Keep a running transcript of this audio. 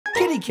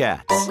kitty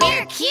cats.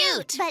 We're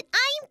cute. But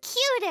I'm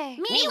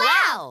cuter.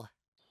 Meow.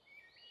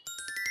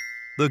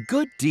 The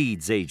Good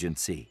Deeds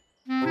Agency.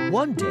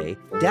 One day,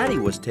 Daddy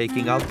was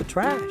taking out the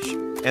trash,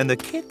 and the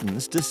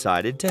kittens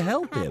decided to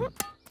help him.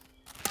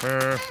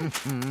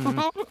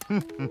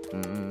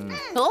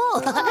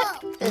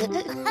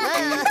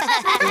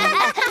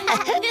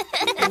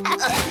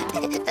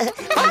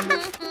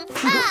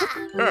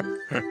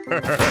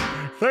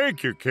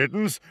 Thank you,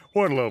 kittens.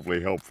 What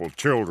lovely, helpful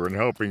children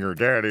helping your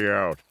daddy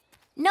out.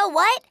 Know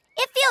what?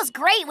 It feels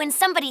great when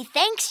somebody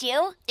thanks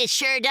you. It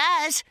sure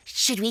does.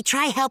 Should we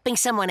try helping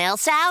someone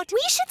else out?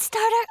 We should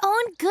start our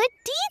own Good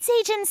Deeds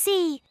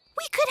Agency.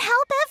 We could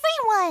help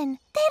everyone.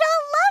 They'd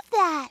all love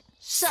that.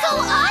 So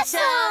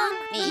awesome!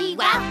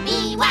 Me-wow,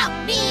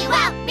 me-wow,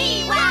 me-wow,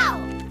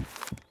 me-wow!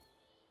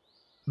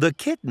 The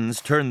kittens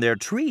turned their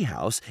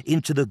treehouse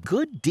into the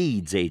Good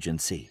Deeds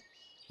Agency.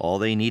 All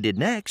they needed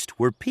next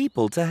were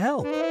people to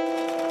help.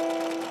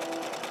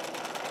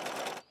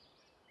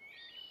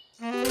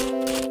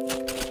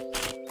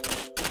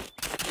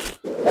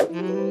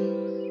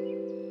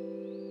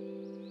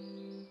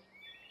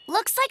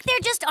 Looks like there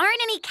just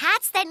aren't any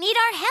cats that need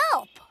our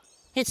help.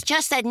 It's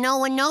just that no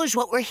one knows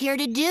what we're here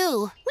to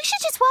do. We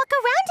should just walk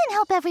around and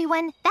help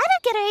everyone.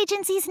 That'll get our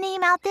agency's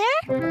name out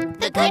there.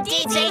 The Good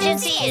Deeds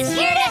Agency is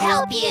here to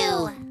help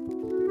you.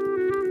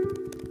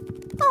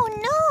 Oh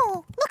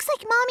no! Looks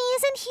like Mommy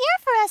isn't here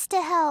for us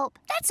to help.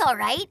 That's all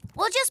right.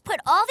 We'll just put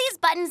all these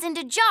buttons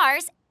into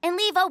jars and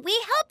leave a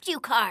 "We helped you"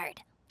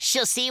 card.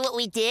 She'll see what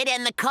we did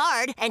and the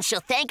card, and she'll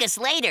thank us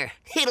later.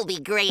 It'll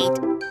be great.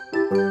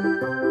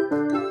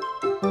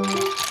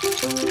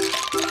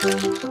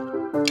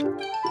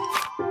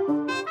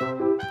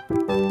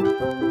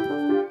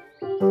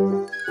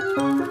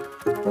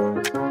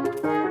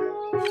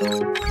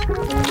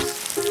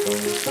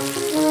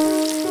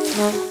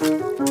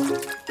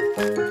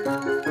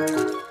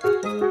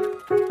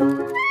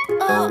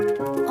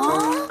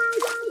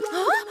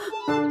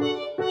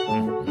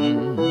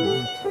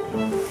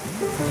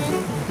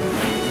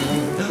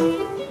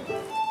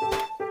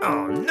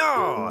 Oh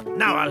no!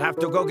 Now I'll have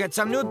to go get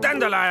some new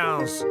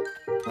dandelions.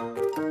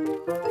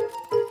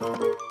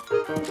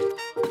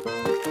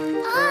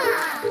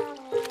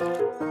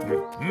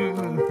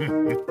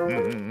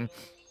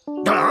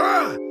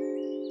 Ah!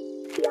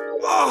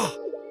 Oh!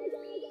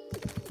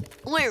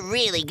 We're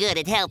really good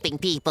at helping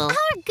people.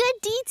 Our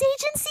Good Deeds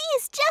Agency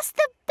is just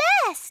the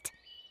best.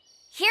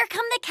 Here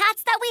come the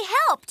cats that we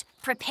helped.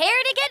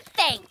 Prepare to get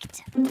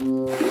thanked.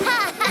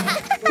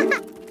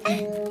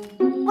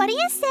 What do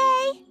you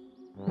say?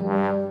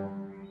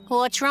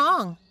 What's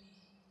wrong?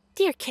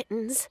 Dear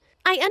kittens,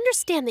 I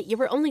understand that you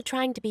were only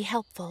trying to be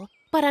helpful,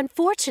 but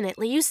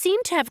unfortunately you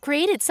seem to have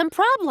created some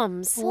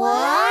problems.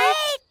 What?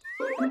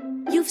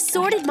 You've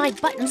sorted my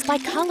buttons by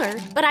color,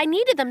 but I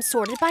needed them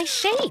sorted by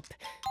shape.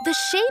 The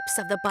shapes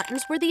of the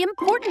buttons were the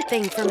important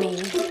thing for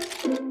me.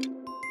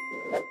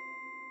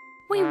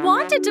 We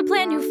wanted to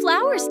plant new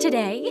flowers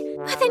today,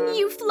 but then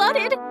you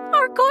flooded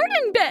our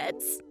garden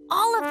beds.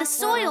 All of the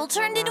soil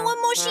turned into a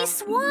mushy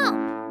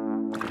swamp.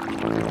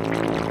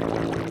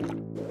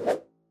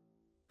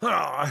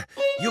 Oh,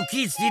 you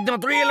kids did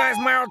not realize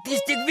my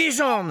artistic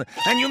vision,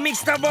 and you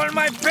mixed up all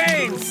my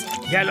paints.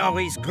 Yellow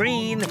is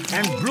green,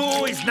 and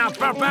blue is now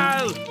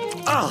purple.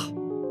 Oh!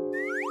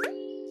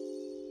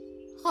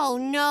 Oh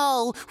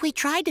no, we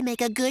tried to make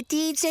a Good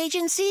Deeds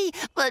Agency,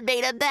 but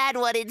made a bad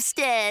one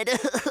instead.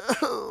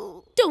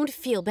 Don't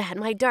feel bad,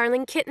 my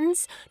darling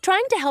kittens.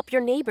 Trying to help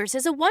your neighbors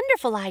is a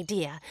wonderful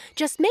idea.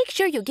 Just make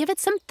sure you give it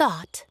some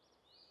thought.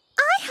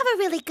 I have a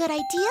really good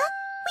idea.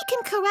 We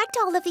can correct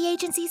all of the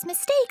agency's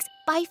mistakes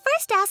by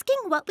first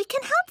asking what we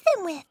can help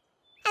them with.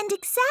 And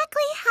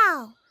exactly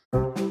how.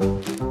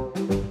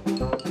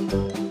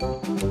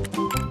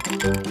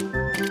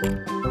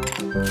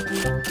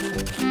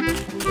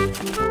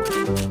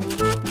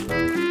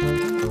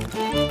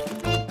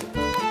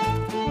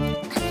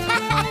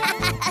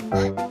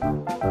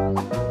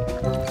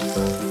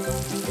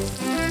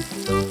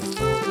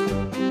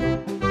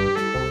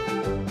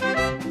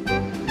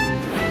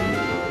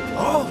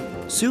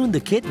 Soon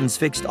the kittens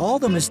fixed all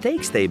the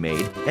mistakes they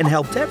made and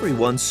helped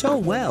everyone so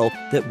well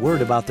that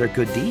word about their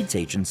Good Deeds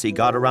Agency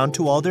got around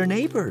to all their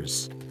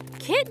neighbors.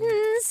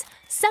 Kittens,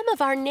 some of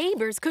our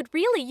neighbors could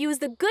really use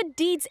the Good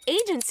Deeds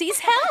Agency's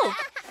help.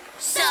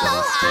 So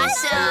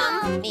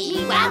awesome!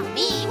 Me-wow,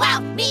 me-wow,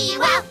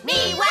 me-wow,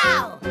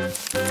 me-wow!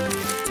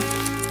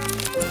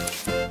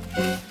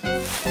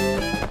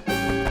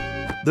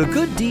 The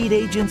Good Deed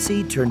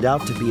Agency turned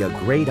out to be a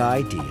great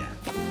idea.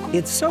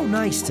 It's so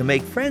nice to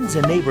make friends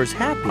and neighbors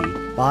happy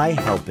by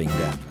helping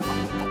them.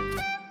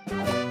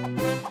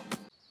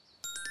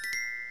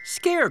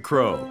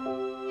 Scarecrow.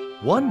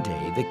 One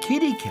day, the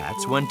kitty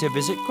cats went to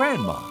visit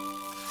Grandma.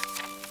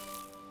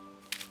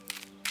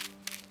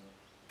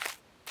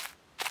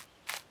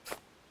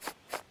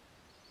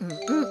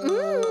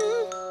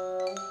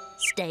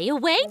 Stay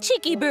away,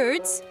 cheeky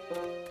birds.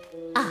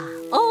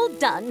 All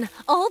done.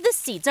 All the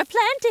seeds are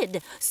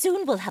planted.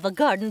 Soon we'll have a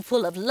garden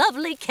full of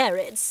lovely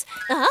carrots.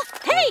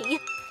 Hey!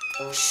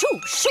 Shoo,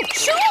 shoo,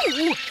 shoo!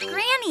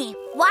 Granny,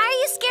 why are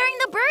you scaring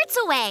the birds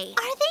away?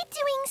 Are they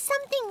doing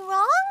something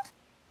wrong?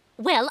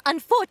 Well,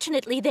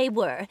 unfortunately they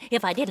were.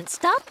 If I didn't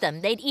stop them,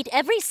 they'd eat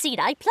every seed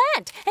I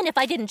plant. And if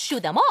I didn't shoo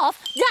them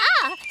off,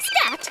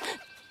 scat!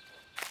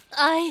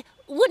 I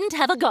wouldn't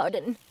have a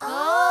garden.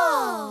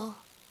 Oh.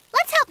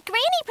 Let's help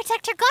Granny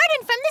protect her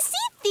garden from the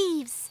seed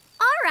thieves.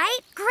 All right,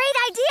 great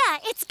idea.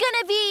 It's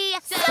gonna be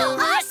so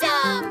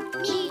awesome!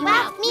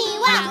 Me-wow,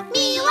 me-wow,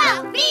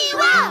 me-wow,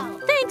 me-wow!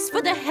 Thanks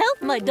for the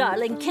help, my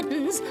darling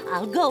kittens.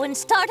 I'll go and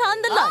start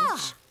on the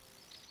lunch.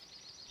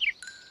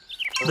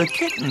 The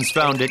kittens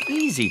found it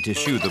easy to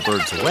shoo the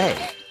birds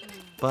away,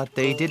 but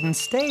they didn't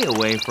stay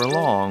away for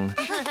long.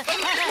 I'm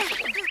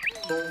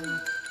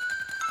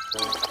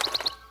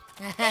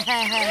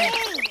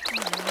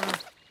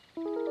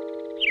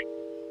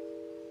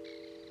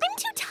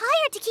too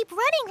tired to keep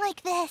running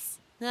like this.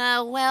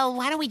 Well,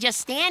 why don't we just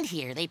stand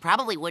here? They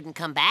probably wouldn't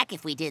come back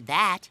if we did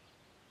that.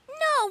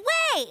 No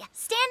way!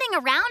 Standing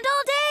around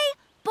all day?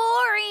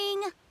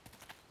 Boring.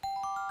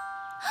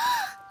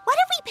 What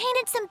if we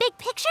painted some big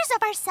pictures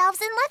of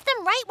ourselves and left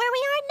them right where we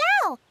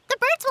are now? The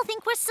birds will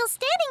think we're still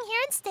standing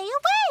here and stay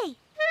away.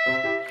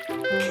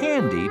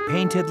 Candy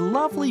painted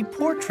lovely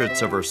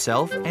portraits of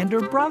herself and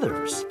her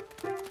brothers.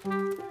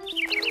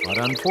 But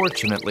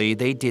unfortunately,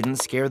 they didn't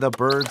scare the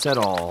birds at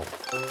all.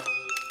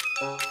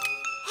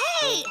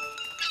 Hey!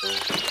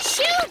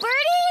 Shoo,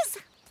 birdies!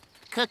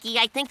 Cookie,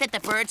 I think that the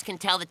birds can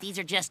tell that these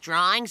are just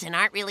drawings and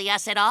aren't really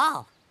us at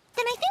all.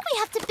 Then I think we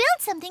have to build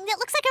something that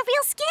looks like a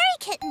real scary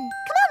kitten. Come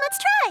on, let's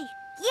try.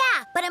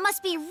 Yeah, but it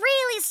must be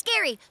really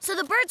scary, so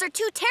the birds are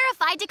too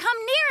terrified to come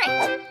near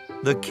it.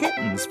 The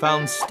kittens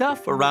found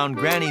stuff around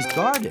Granny's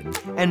garden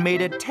and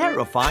made a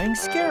terrifying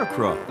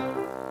scarecrow.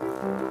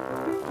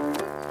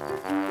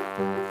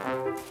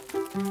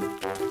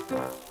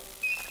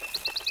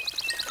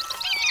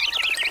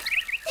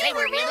 They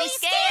were really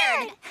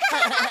scared.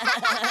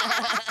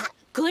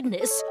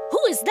 Goodness, who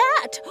is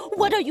that?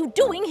 What are you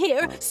doing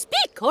here?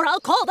 Speak or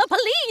I'll call the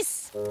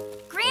police.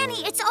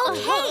 Granny, it's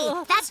okay.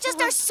 That's just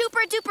our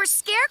super-duper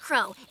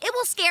scarecrow. It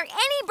will scare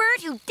any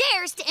bird who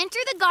dares to enter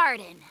the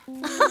garden.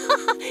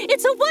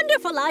 It's a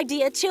wonderful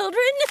idea,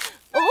 children.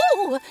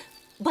 Oh,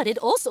 but it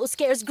also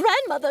scares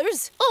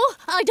grandmothers. Oh,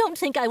 I don't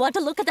think I want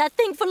to look at that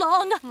thing for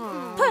long.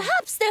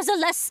 Perhaps there's a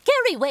less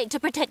scary way to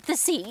protect the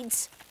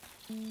seeds.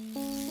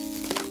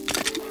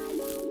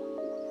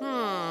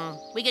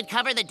 We could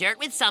cover the dirt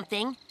with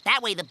something.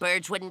 That way the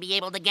birds wouldn't be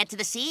able to get to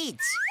the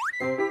seeds.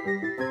 But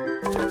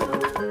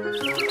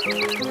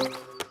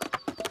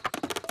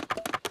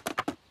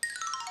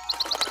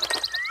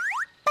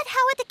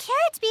how would the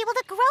carrots be able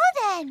to grow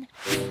then?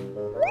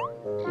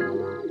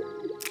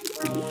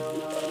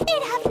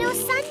 They'd have no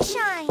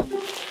sunshine.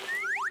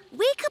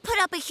 We could put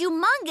up a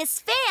humongous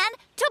fan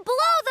to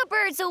blow the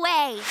birds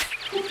away.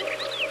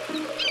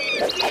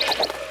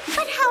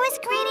 But how is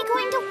Granny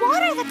going to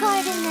water the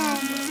garden then?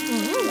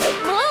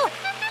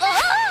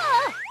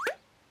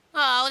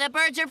 Oh, the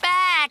birds are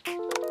back. They're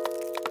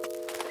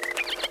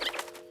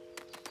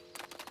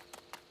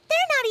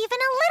not even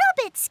a little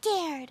bit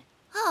scared.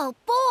 Oh,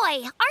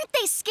 boy. Aren't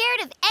they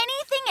scared of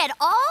anything at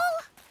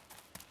all?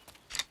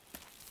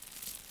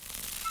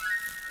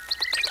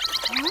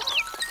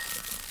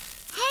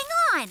 Hang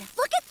on.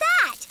 Look at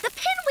that. The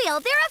pinwheel.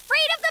 They're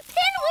afraid of the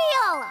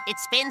pinwheel. It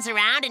spins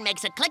around and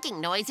makes a clicking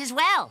noise as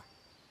well.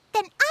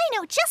 Then I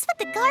know just what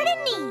the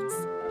garden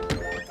needs.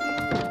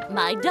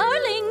 My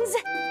darlings,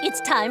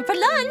 it's time for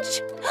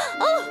lunch.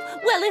 Oh,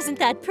 well, isn't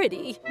that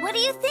pretty? What do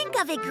you think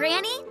of it,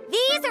 Granny?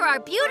 These are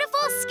our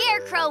beautiful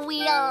scarecrow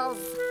wheels.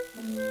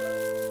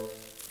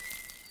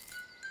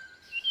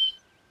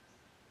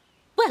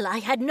 Well, I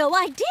had no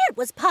idea it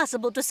was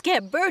possible to scare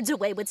birds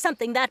away with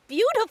something that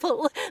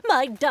beautiful.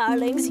 My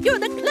darlings, you're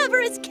the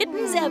cleverest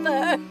kittens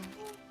ever.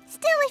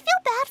 Still, I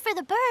feel bad for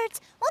the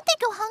birds. Won't they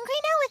go hungry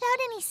now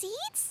without any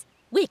seeds?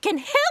 We can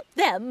help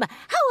them.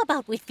 How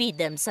about we feed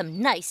them some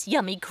nice,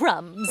 yummy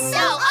crumbs? So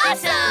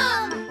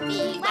awesome!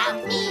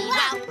 Me-wow,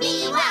 me-wow,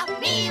 me-wow,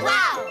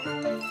 me-wow!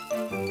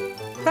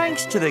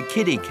 Thanks to the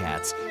kitty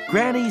cats,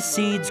 Granny's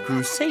seeds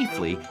grew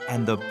safely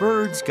and the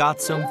birds got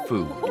some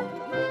food.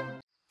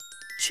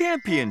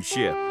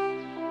 Championship.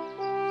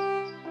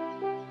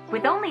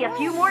 With only a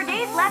few more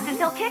days left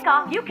until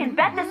kickoff, you can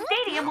bet the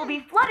stadium will be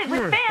flooded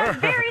with fans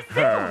very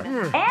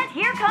soon. And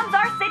here comes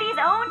our city's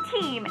own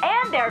team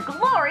and their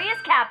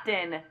glorious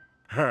captain.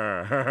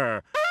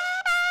 Are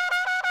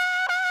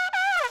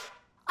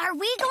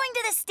we going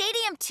to the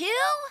stadium too?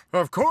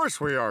 Of course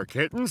we are,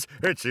 kittens.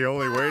 It's the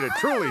only way to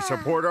truly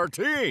support our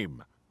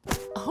team.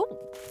 Oh.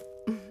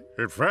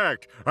 In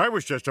fact, I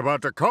was just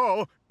about to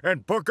call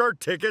and book our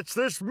tickets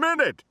this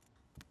minute.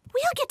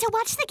 We'll get to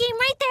watch the game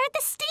right there at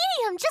the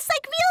stadium, just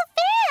like real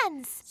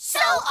fans! So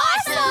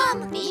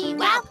awesome!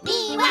 Me-wow,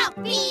 me-wow,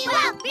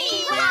 me-wow,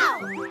 me-wow!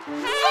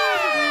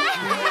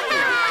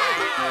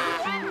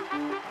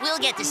 We'll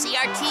get to see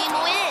our team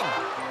win.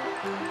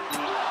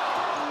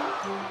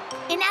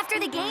 And after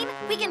the game,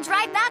 we can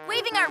drive back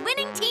waving our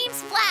winning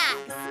team's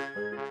flags.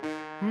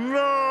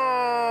 No!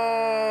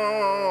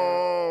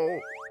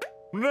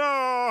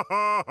 No!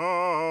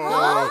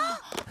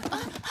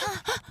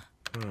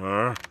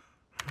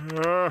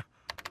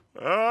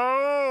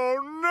 Oh,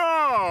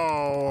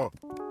 no!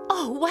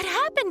 Oh, what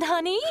happened,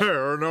 honey?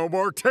 There are no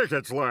more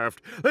tickets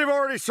left. They've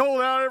already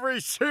sold out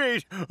every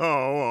seat.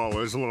 Oh, all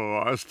is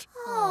lost.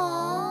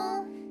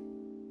 Aww.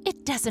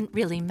 It doesn't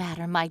really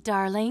matter, my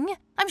darling.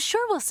 I'm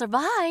sure we'll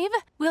survive.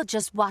 We'll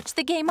just watch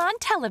the game on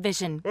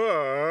television.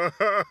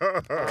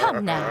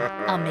 Come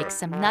now, I'll make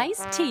some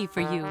nice tea for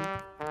you.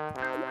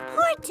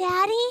 Poor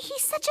Daddy.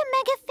 He's such a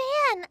mega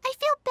fan. I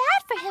feel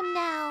bad for him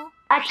now.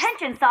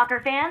 Attention, soccer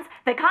fans!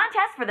 The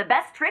contest for the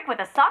best trick with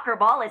a soccer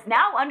ball is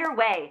now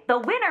underway. The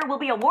winner will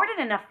be awarded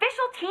an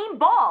official team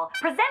ball,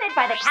 presented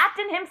by the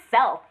captain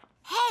himself.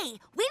 Hey,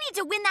 we need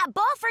to win that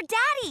ball for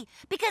Daddy,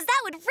 because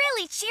that would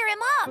really cheer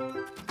him up.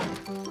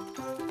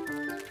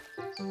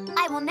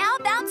 I will now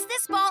bounce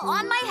this ball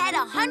on my head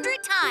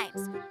 100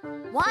 times.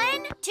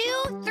 1,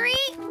 2, 3,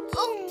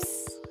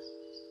 oops.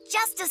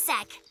 Just a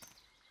sec.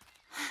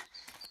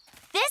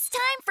 This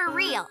time for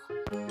real.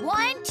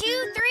 1,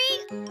 2,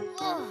 3.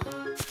 Oh.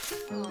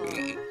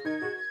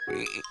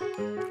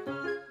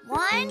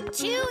 1,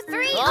 2,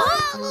 3.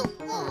 Oh.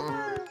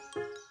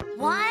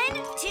 1,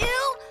 2.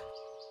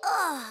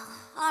 Oh.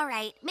 All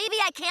right,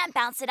 maybe I can't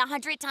bounce it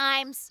 100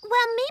 times.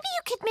 Well, maybe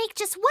you could make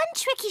just one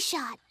tricky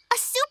shot. A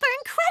super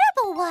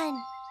incredible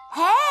one.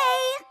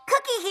 Hey,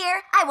 Cookie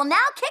here. I will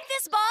now kick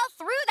this ball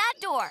through that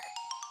door.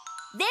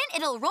 Then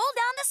it'll roll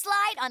down the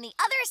slide on the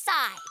other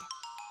side.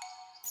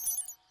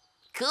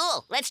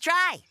 Cool, let's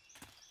try.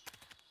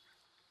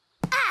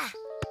 Ah!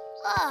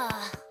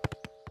 Oh.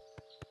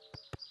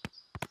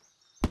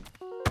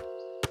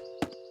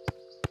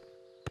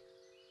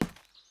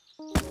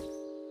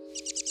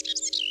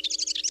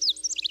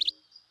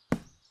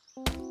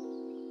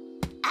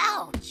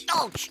 Ouch!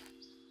 Ouch!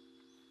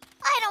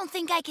 I don't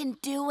think I can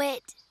do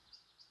it.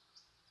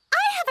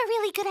 I have a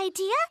really good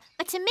idea,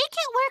 but to make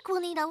it work,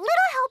 we'll need a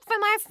little help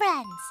from our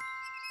friends.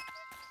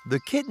 The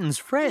kittens'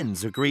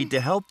 friends agreed to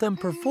help them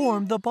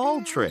perform the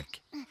ball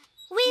trick.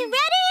 We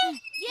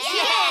ready?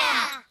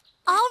 Yeah!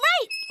 All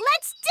right,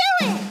 let's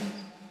do it!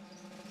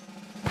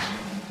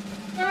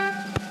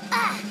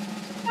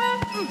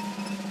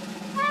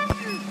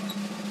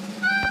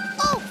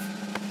 Oh!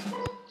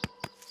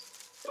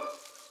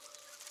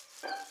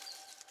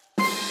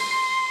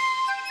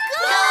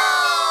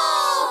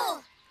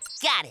 Go!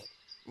 Got it.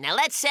 Now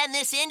let's send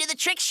this into the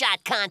trick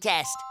shot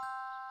contest.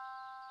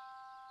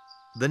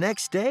 The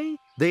next day,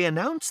 they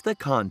announced the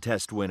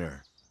contest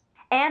winner.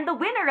 And the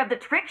winner of the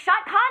trick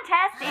shot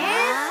contest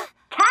is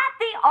Cat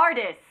the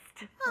Artist.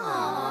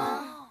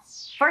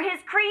 For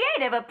his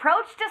creative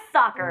approach to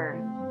soccer.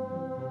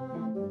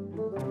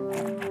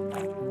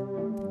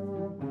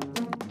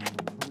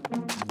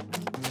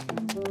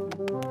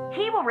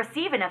 He will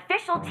receive an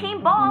official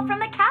team ball from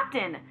the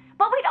captain.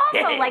 But we'd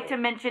also like to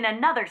mention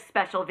another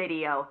special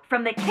video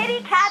from the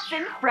Kitty Cats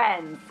and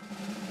Friends.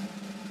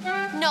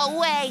 No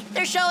way!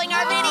 They're showing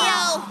our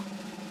video!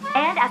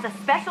 And as a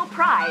special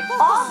prize,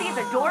 all these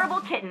adorable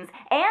kittens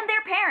and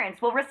their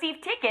parents will receive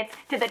tickets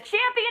to the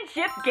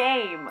championship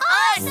game.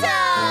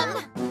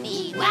 Awesome!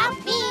 Me-wow,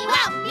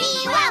 me-wow,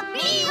 me-wow,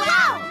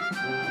 me-wow!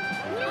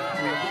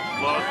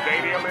 The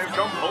stadium is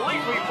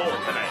completely full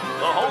today.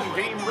 The home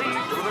team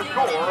leads with a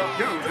score of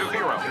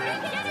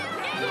 2-0.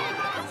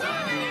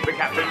 The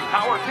captain's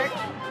power kick.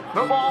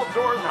 The ball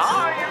soars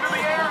high into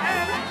the air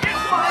and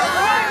it's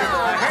right into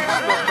the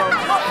hands of the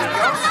lucky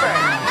young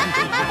fans.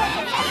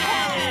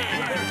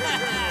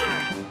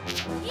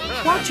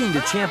 Watching the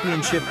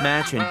championship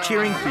match and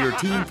cheering for your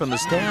team from the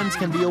stands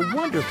can be a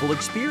wonderful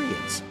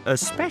experience,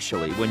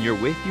 especially when you're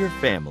with your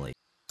family.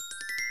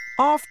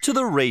 Off to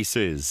the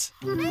races.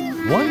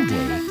 One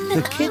day,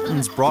 the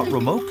kittens brought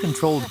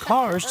remote-controlled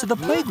cars to the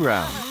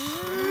playground.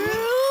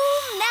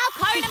 Now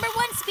car number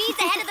 1 speeds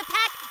ahead of the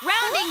pack,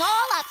 rounding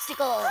all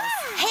obstacles.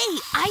 Hey,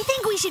 I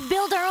think we should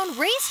build our own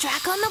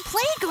racetrack on the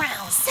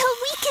playground. So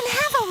we can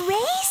have a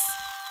race?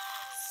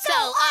 So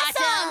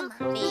awesome!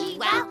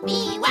 Me-wow,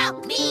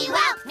 me-wow,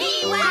 me-wow,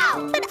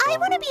 me-wow! But I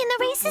want to be in the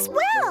race as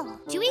well.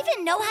 Do you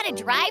even know how to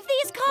drive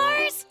these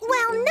cars?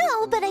 Well,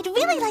 no, but I'd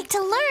really like to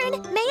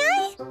learn. May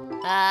I?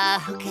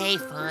 Okay,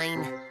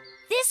 fine.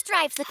 This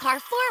drives the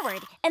car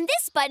forward, and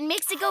this button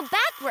makes it go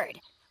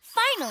backward.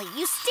 Finally,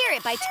 you steer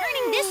it by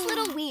turning this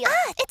little wheel.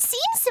 Ah, it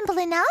seems simple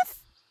enough.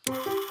 Not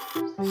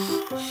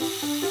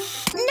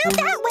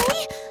that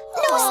way.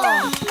 No,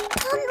 stop.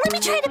 Let me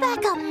try to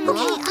back up.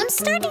 Okay, I'm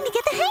starting to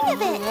get the hang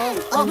of it.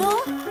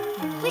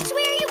 Which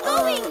way are you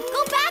going?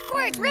 Go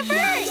backwards,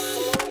 reverse.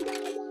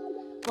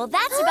 Well,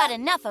 that's about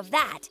enough of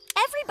that.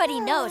 Everybody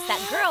knows that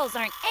girls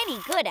aren't any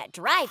good at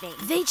driving.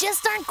 They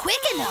just aren't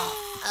quick enough.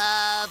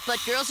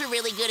 But girls are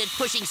really good at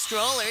pushing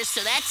strollers,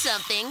 so that's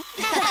something.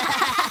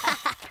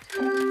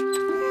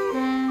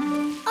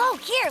 Oh,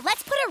 here,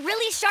 let's put a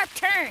really sharp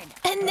turn.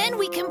 And then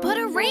we can put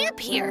a ramp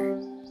here.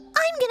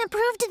 I'm gonna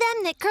prove to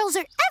them that girls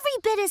are every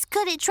bit as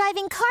good at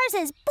driving cars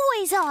as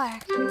boys are.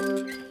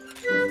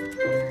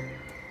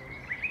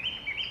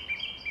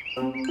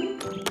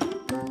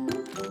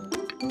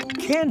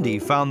 Candy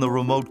found the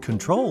remote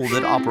control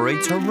that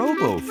operates her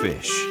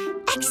robo-fish.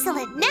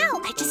 Excellent. Now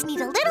I just need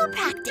a little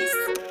practice.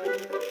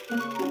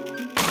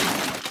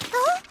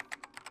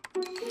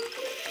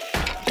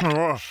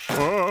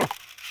 Huh?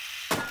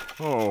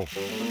 Oh.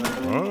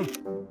 Huh?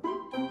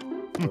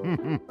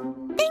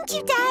 Thank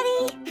you,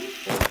 Daddy.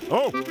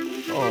 Oh.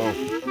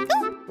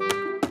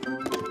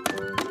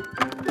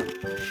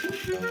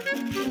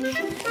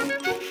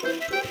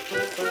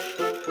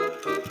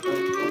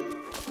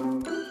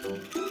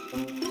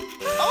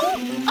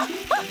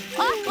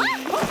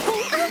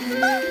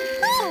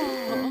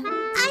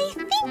 I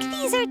think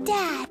these are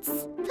Dad's.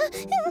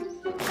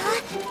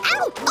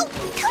 Ow! Oh,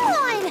 come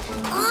on!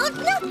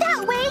 Not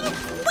that way!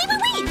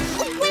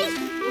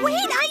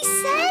 Wait! I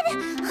said,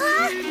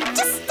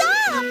 just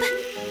stop!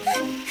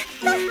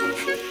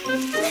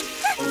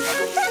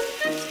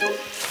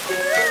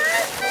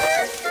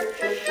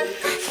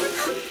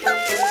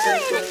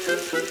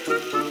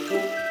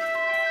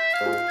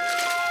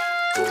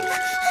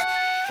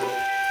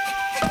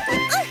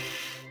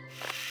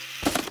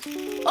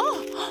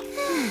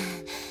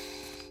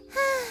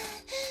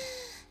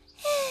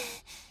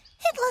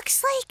 It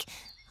looks like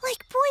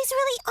boys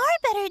really are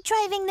better at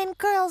driving than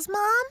girls,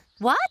 Mom.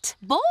 What?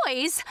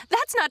 Boys?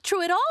 That's not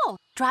true at all.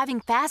 Driving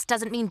fast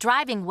doesn't mean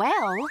driving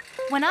well.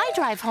 When I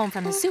drive home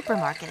from the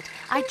supermarket,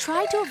 I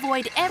try to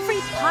avoid every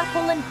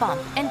pothole and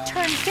bump and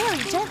turn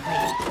very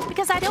gently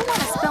because I don't want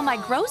to spill my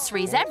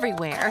groceries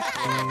everywhere.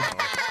 I've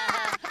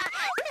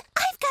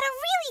got a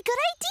really good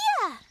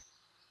idea.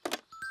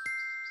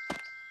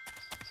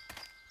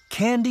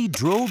 Candy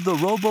drove the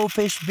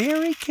robo-fish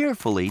very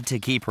carefully to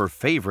keep her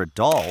favorite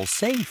doll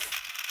safe.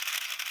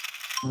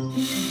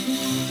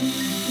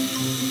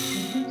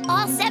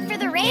 All set for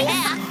the race?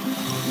 Yeah.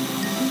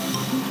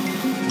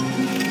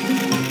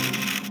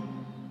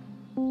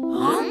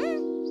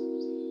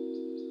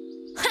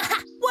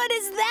 What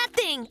is that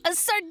thing? A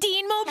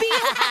sardine mobile?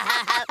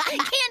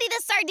 Candy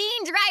the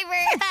sardine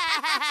driver.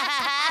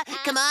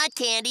 Come on,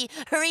 Candy.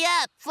 Hurry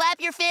up. Flap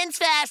your fins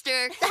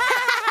faster.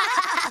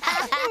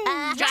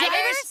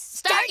 Drivers,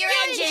 start your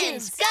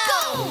engines.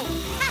 Go!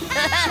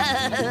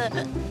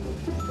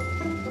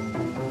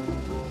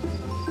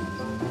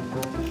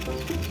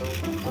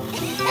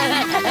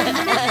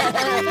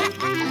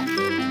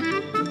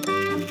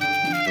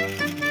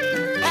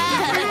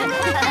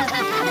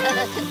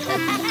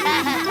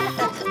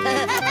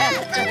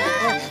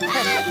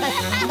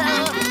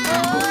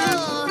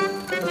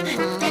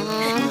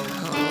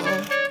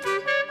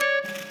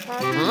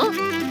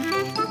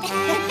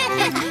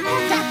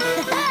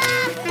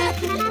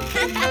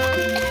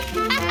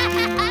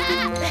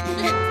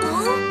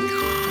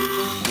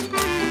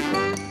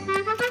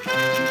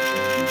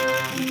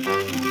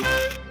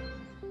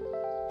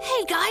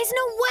 Hey guys,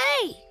 no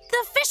way!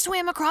 The fish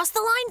swam across the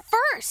line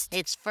first.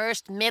 It's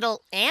first,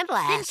 middle, and Then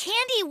last.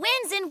 Candy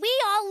wins and we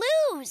all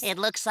lose. It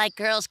looks like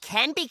girls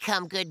can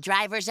become good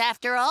drivers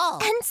after all.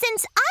 And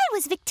since I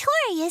was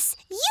victorious,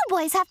 you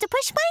boys have to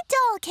push my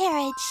doll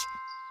carriage.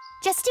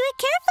 Just do it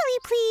carefully,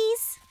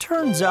 please.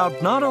 Turns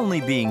out not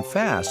only being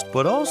fast,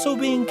 but also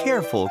being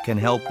careful can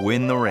help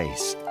win the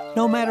race,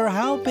 no matter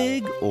how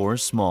big or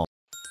small.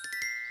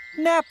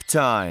 Nap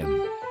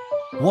time.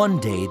 One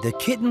day, the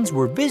kittens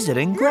were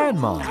visiting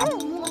Grandma.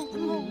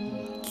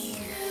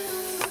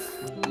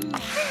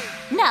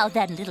 Now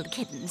then, little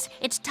kittens,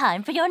 it's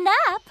time for your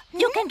nap.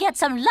 You can get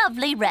some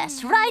lovely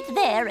rest right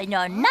there in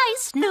your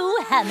nice new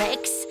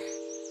hammocks.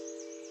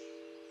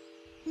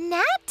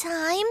 Nap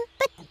time?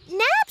 But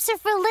naps are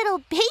for little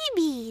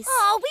babies.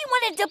 Oh, we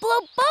wanted to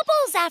blow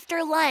bubbles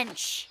after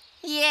lunch.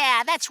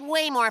 Yeah, that's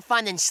way more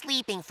fun than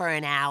sleeping for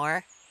an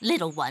hour.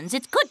 Little ones,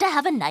 it's good to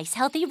have a nice,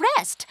 healthy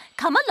rest.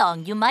 Come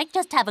along, you might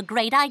just have a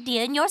great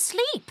idea in your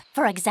sleep.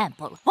 For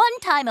example, one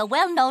time a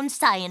well-known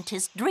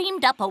scientist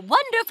dreamed up a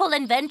wonderful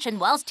invention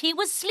whilst he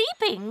was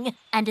sleeping.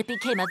 And it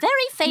became a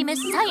very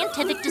famous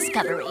scientific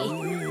discovery.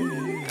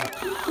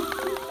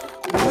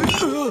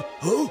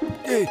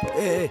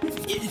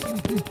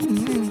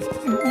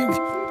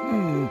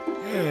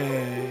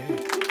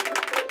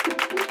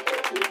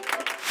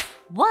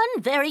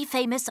 One very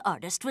famous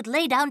artist would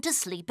lay down to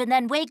sleep and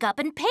then wake up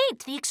and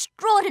paint the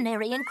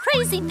extraordinary and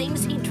crazy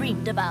things he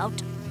dreamed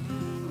about.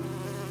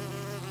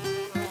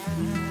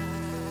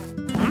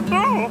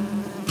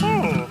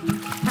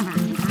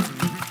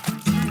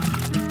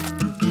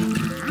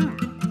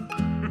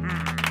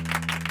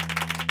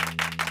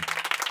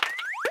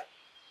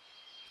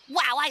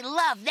 Wow, I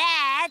love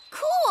that.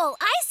 Cool,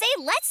 I say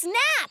let's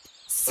nap.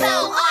 So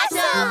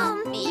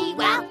awesome! Me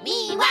wow,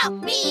 me wow,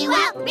 me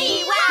wow,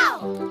 me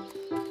wow!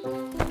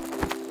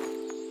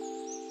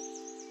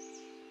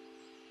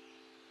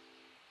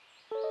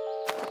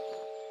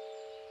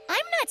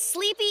 I'm not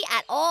sleepy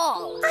at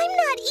all. I'm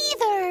not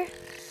either.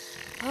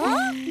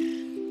 Huh?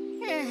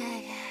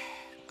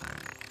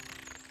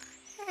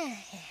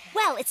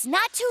 Well, it's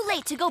not too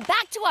late to go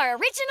back to our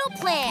original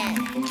plan.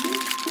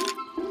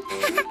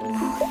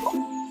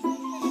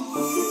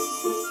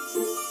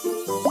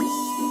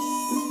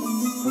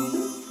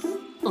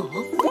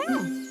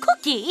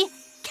 Cookie?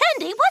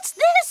 Candy, what's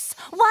this?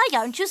 What Why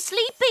aren't you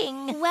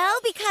sleeping? Well,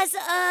 because,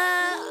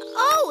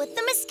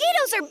 the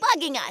mosquitoes are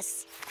bugging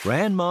us.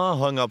 Grandma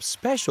hung up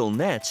special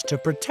nets to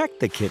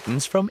protect the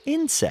kittens from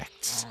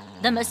insects.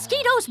 The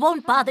mosquitoes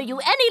won't bother you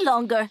any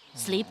longer.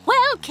 Sleep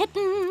well,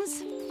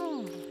 kittens.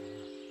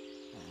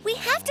 We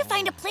have to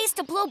find a place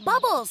to blow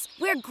bubbles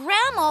where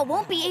Grandma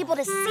won't be able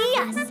to see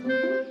us.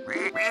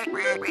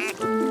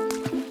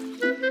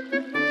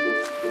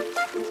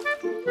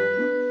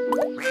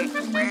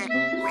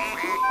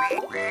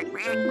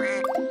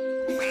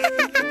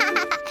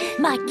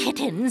 My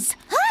kittens.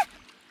 Huh?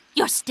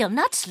 You're still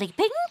not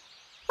sleeping?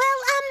 Well,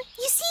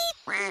 you see,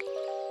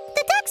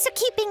 the ducks are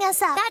keeping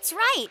us up. That's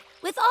right.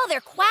 With all their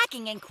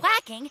quacking and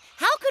quacking,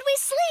 how could we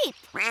sleep?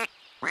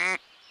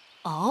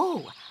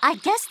 Oh, I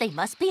guess they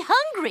must be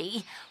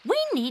hungry. We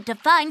need to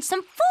find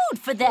some food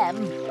for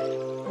them.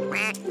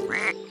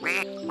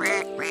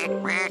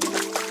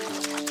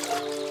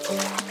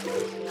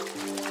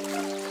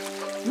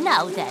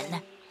 Now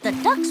then, the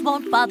ducks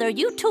won't bother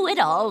you two at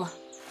all.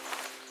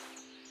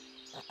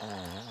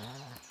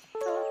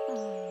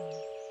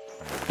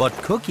 But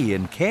Cookie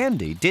and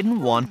Candy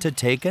didn't want to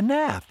take a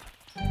nap.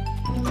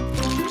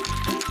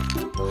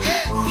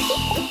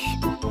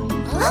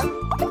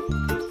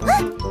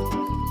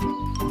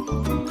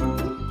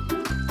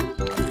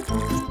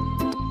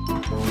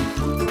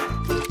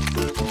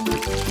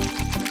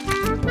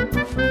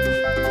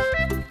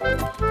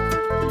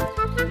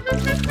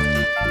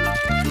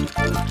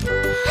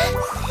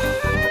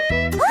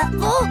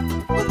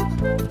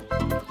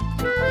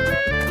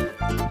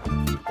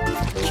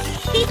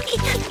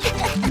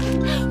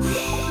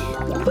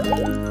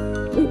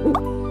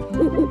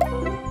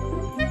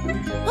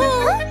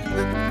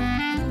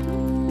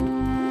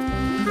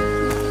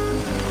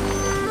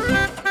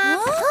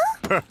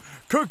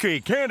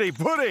 Cookie, Candy,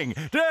 Pudding,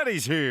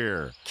 Daddy's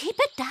here. Keep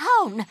it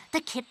down.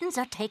 The kittens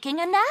are taking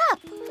a nap.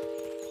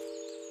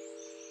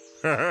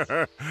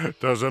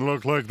 Doesn't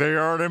look like they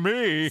are to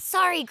me.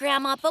 Sorry,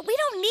 Grandma, but we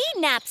don't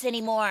need naps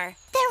anymore.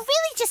 They're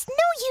really just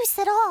no use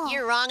at all.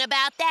 You're wrong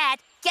about that.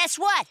 Guess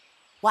what?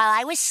 While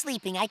I was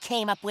sleeping, I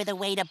came up with a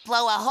way to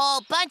blow a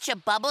whole bunch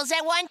of bubbles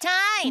at one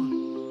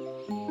time.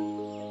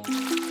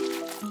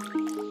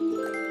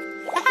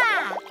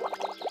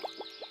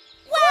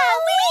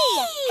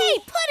 Wowee! Hey,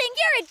 Pudding,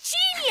 you're a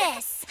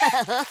genius!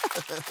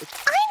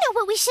 I know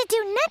what we should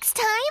do next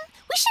time.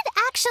 We should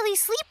actually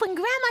sleep when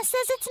Grandma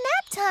says it's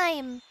nap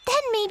time.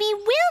 Then maybe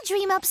we'll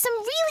dream up some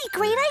really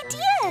great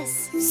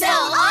ideas. So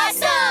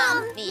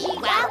awesome!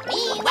 Me-wow,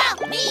 me-wow,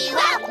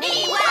 me-wow,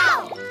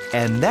 me-wow!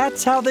 And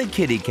that's how the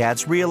kitty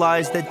cats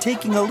realized that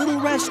taking a little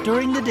rest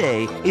during the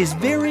day is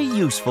very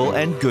useful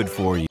and good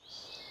for you.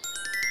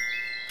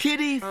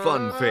 Kitty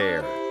Fun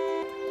Fair.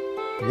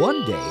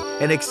 One day,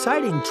 an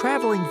exciting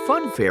traveling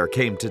fun fair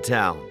came to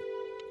town.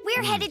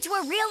 We're headed to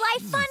a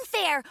real-life fun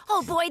fair.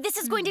 Oh, boy, this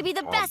is going to be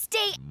the best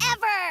day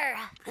ever.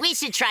 We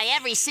should try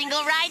every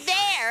single ride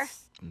there.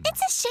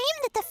 It's a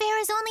shame that the fair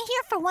is only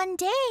here for one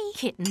day.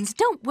 Kittens,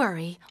 don't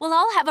worry. We'll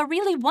all have a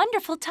really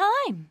wonderful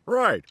time.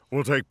 Right.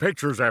 We'll take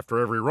pictures after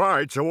every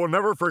ride so we'll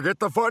never forget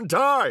the fun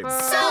time. So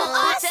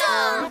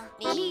awesome!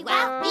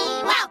 Me-wow,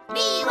 me-wow,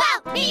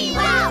 me-wow,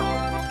 me-wow!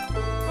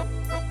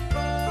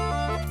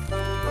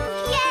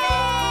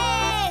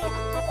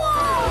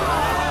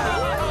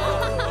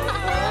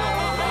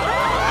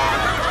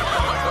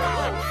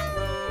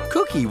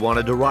 Cookie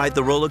wanted to ride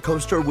the roller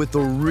coaster with the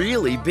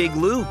really big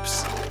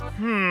loops.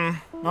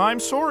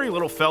 I'm sorry,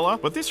 little fella,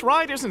 but this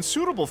ride isn't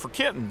suitable for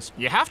kittens.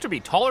 You have to be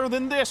taller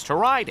than this to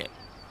ride it.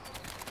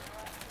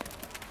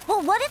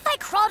 Well, what if I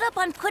crawled up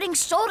on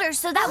Pudding's shoulders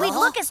so that we'd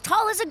look as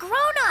tall as a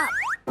grown-up?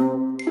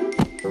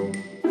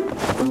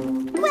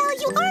 Well,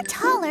 you are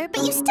taller,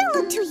 but you still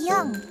look too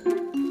young.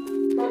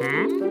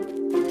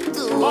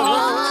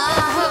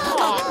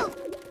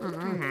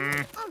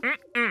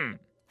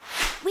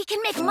 We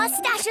can make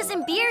mustaches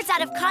and beards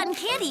out of cotton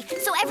candy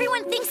so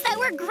everyone thinks that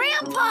we're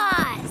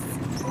grandpas.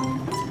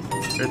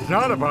 It's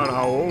not about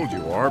how old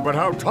you are, but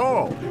how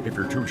tall. If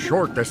you're too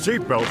short, the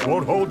seatbelts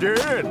won't hold you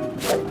in.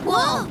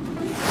 Whoa!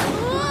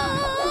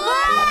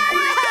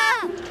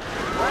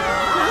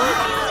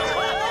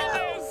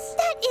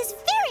 That is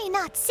very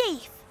not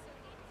safe.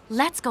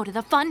 Let's go to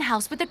the fun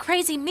house with the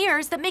crazy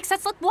mirrors that makes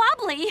us look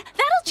wobbly.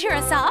 That'll cheer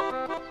us up.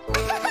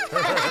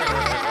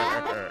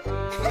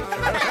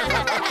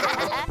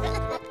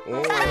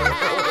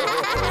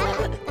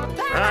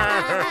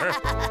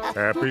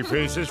 Happy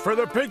faces for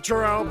the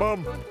picture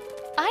album.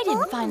 I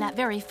didn't find that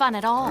very fun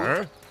at all.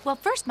 Huh? Well,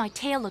 first my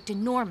tail looked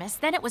enormous,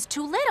 then it was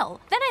too little.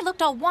 Then I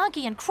looked all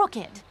wonky and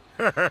crooked.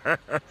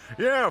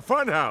 Yeah,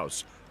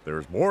 Funhouse.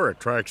 There's more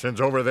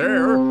attractions over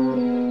there.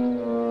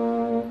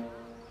 Look,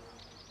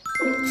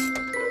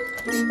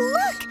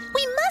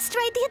 we must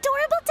ride the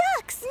adorable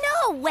ducks.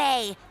 No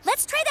way!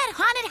 Let's try that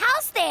haunted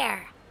house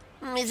there.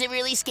 Is it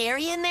really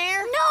scary in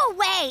there? No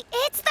way!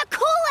 It's the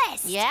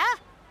coolest! Yeah?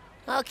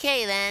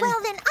 Okay, then. Well,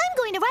 then I'm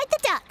going to ride the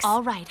ducks.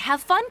 All right,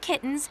 have fun,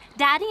 kittens.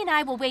 Daddy and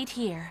I will wait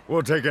here.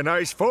 We'll take a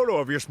nice photo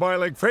of your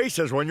smiling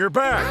faces when you're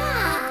back.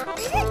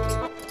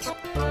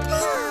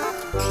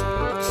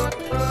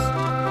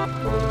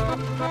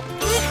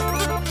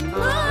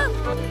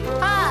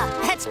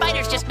 that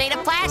spider's just made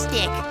of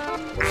plastic.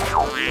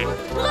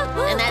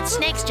 And that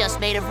snake's just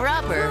made of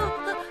rubber.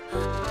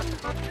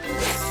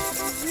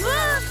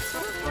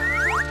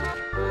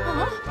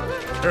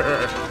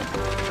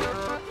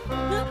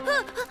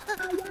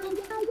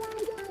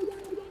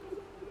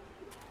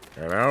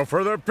 And now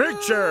for the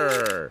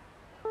picture.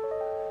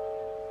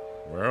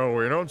 Well,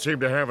 we don't seem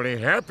to have any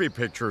happy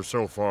pictures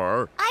so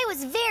far. I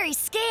was very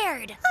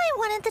scared. I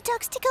wanted the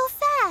ducks to go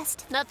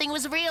fast. Nothing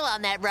was real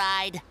on that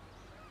ride.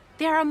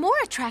 There are more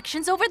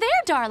attractions over there,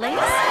 darlings.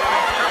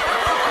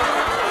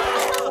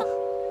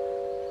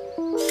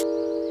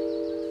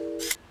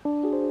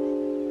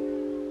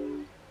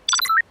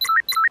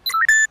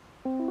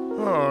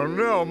 Oh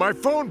no, my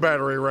phone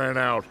battery ran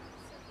out.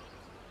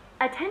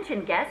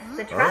 Attention guests,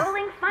 the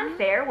traveling fun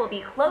fair will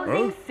be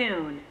closing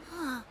soon.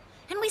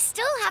 And we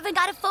still haven't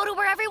got a photo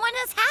where everyone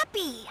is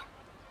happy.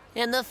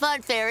 And the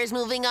fun fair is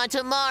moving on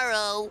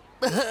tomorrow.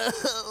 I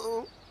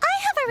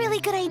have a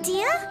really good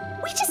idea.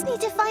 We just need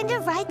to find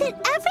a ride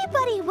that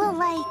everybody will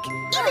like,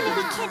 even if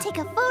we can't take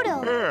a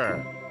photo.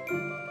 Yeah.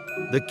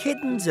 The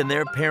kittens and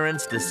their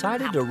parents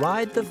decided to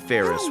ride the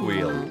Ferris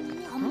wheel.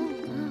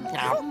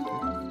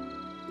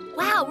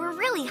 Wow, we're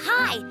really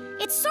high.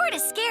 It's sort of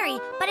scary,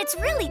 but it's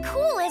really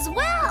cool as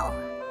well.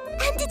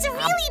 And it's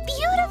really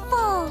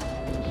beautiful.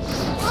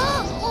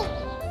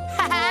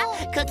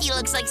 Cookie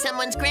looks like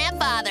someone's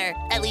grandfather.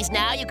 At least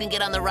now you can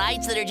get on the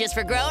rides that are just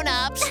for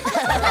grown-ups.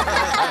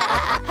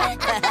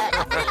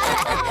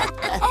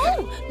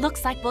 Oh,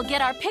 looks like we'll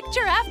get our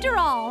picture after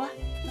all.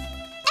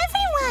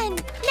 Everyone,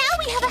 now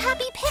we have a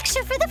happy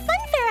picture for the Fun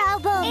Fair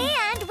album.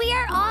 And we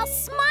are all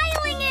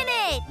smiling in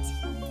it.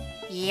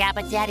 Yeah,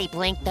 but Daddy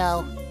blinked,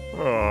 though.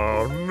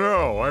 Oh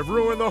no, I've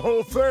ruined the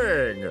whole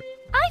thing.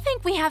 I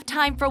think we have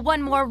time for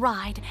one more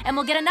ride, and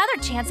we'll get another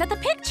chance at the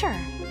picture.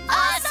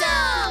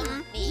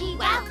 Awesome!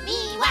 Me-wow,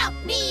 me-wow,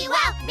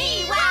 me-wow,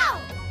 me-wow!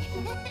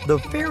 The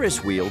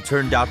Ferris wheel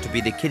turned out to be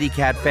the kitty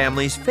cat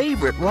family's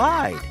favorite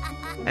ride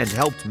and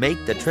helped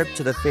make the trip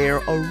to the fair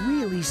a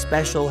really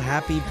special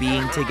happy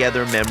being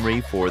together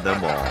memory for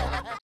them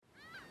all.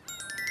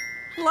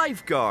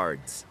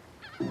 Lifeguards.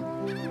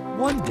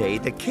 One day,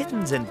 the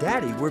kittens and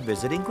Daddy were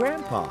visiting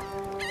Grandpa.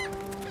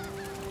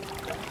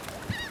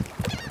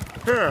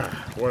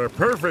 What a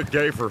perfect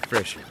day for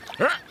fishing.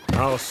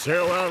 I'll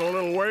sail out a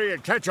little way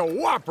and catch a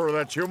whopper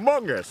that's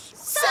humongous.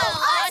 So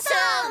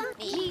awesome!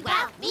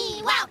 Me-wow,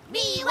 me-wow,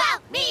 me-wow,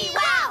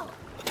 me-wow!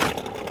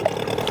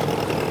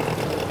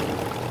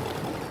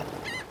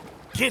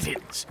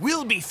 Kittens,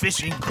 we'll be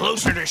fishing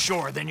closer to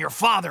shore than your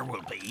father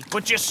will be,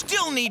 but you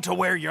still need to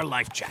wear your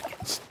life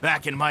jackets.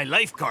 Back in my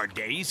lifeguard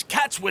days,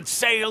 cats would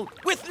sail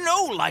with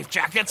no life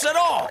jackets at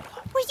all.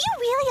 Were you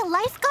really a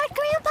lifeguard,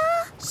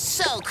 Grandpa?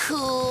 So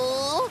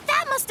cool!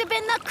 That must have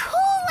been the coolest!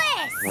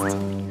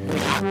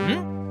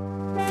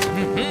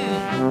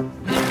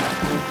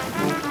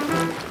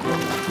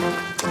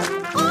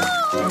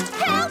 Oh,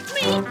 help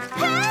me!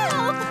 Help!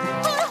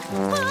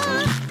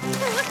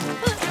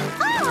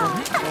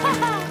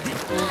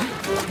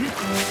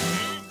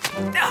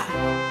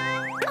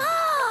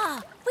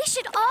 We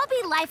should all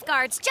be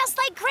lifeguards, just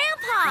like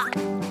Grandpa.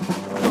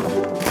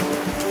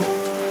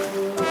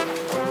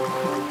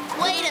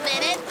 Wait a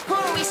minute! Who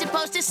are we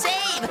supposed to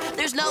save?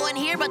 There's no one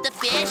here but the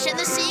fish and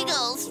the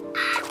seagulls.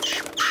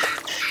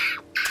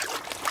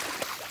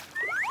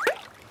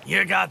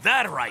 You got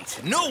that right.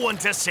 No one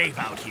to save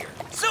out here.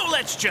 So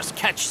let's just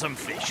catch some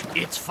fish.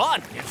 It's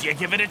fun if you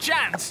give it a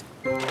chance.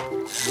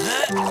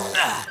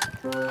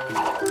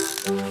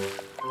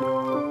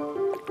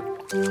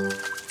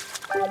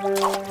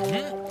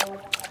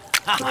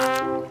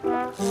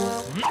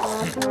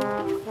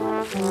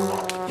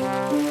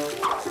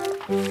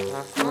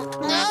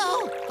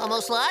 No!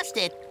 Almost lost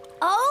it.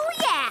 Oh,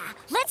 yeah.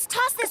 Let's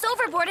toss this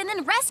overboard and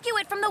then rescue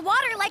it from the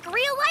water like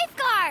real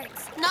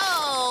lifeguards.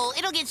 No!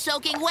 It'll get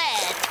soaking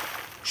wet.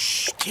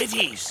 Shh,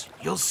 kitties.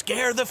 You'll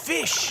scare the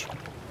fish.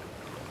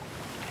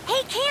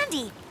 Hey,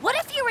 Candy, what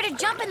if you were to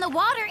jump in the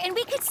water and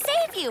we could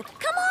save you?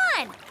 Come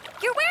on.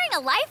 You're wearing a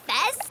life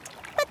vest.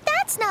 But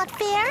that's not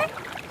fair.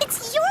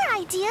 It's your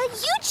idea.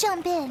 You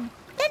jump in.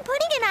 Then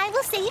Pudding and I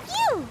will save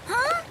you.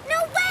 Huh?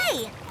 No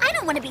way. I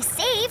don't want to be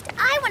saved.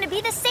 I want to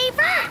be the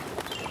saver.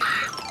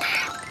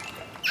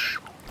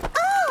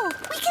 Oh,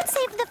 we can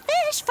save the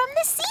fish from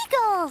the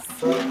seagulls.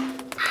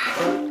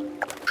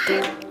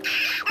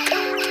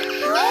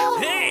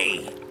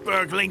 Hey,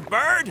 burgling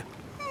bird.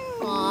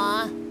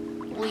 Aw,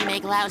 we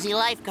make lousy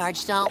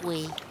lifeguards, don't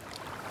we?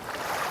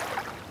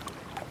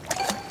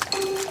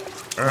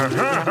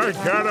 I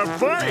got a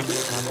bite!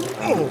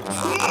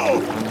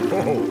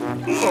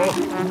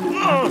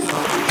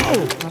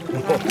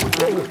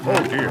 Oh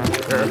dear.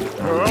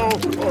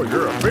 Oh,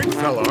 you're a big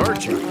fella,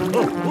 aren't you?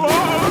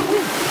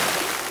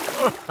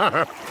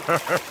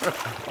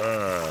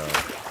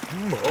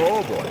 Oh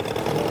boy.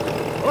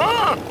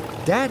 Ah!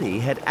 Daddy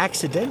had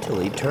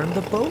accidentally turned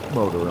the boat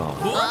motor on.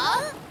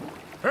 Huh?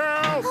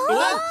 Help!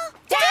 Huh?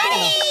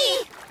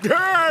 Daddy!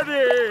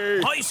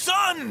 Daddy! My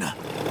son!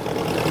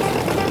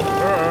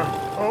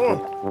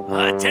 Oh,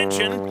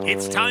 Attention,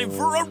 it's time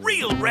for a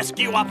real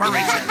rescue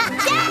operation.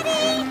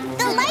 Daddy!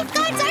 The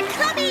lifeguards are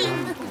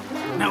coming!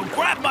 Now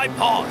grab my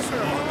paws.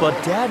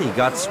 But Daddy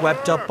got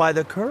swept up by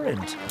the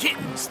current.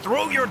 Kittens,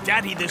 throw your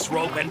daddy this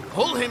rope and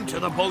pull him to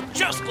the boat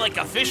just like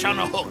a fish on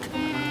a hook.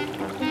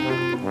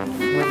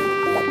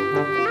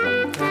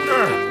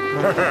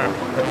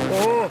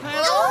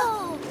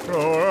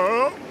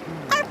 Oh.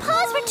 Our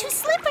paws were too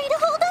slippery to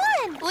hold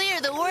on. We're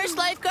the worst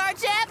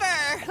lifeguards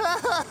ever.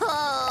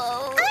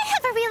 I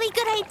have a really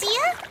good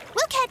idea.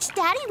 We'll catch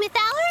Daddy with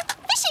our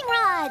fishing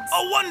rods.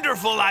 A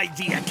wonderful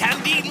idea,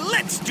 Candy.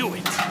 Let's do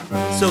it.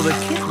 So the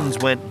kittens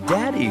went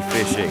daddy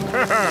fishing.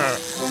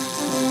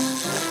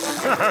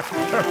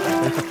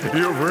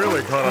 You've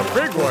really caught a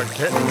big one,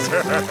 kittens.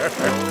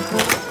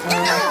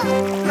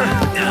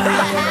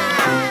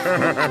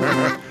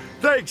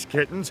 Thanks,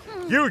 kittens.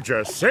 You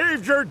just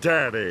saved your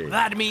daddy.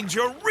 That means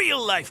you're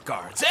real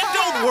lifeguards. And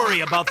don't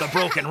worry about the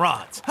broken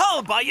rods.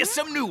 I'll buy you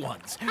some new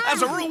ones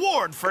as a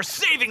reward for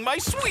saving my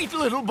sweet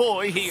little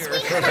boy here.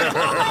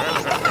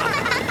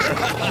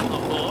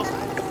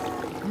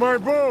 My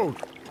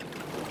boat.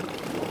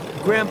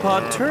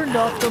 Grandpa turned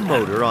off the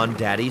motor on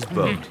Daddy's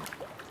boat.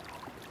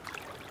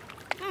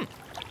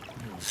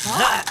 So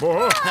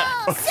awesome!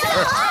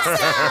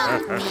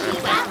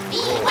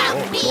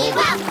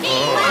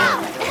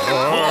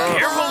 Oh,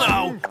 careful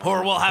now,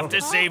 or we'll have to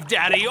save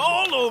Daddy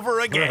all over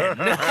again.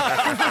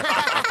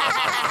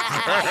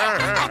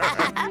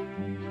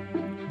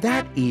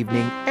 That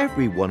evening,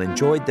 everyone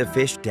enjoyed the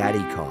fish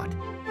Daddy caught,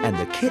 and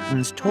the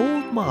kittens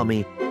told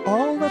Mommy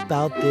all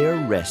about their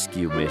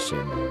rescue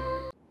mission.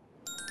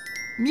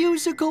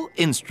 Musical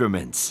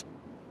instruments.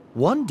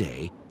 One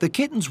day, the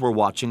kittens were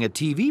watching a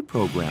TV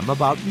program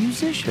about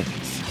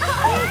musicians.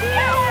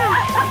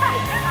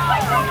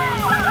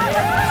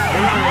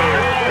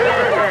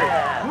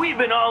 We've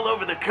been all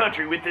over the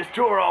country with this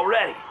tour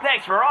already.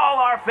 Thanks for all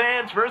our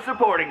fans for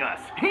supporting us.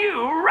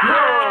 You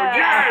rock!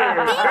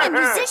 Being a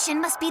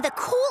musician must be the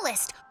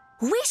coolest.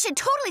 We should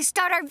totally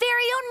start our very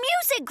own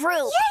music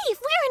group. Yay, if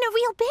we're in a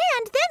real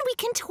band, then we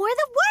can tour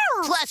the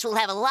world. Plus, we'll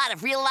have a lot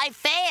of real-life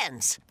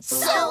fans.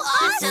 So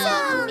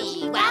awesome!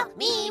 Me-wow,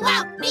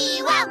 me-wow,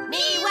 me-wow,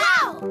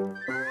 me-wow.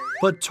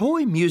 But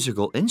toy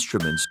musical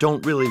instruments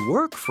don't really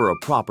work for a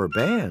proper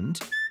band.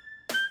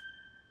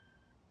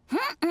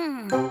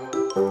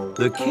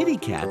 The kitty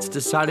cats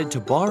decided to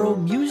borrow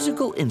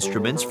musical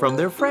instruments from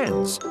their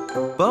friends.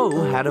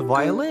 Bo had a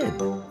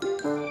violin.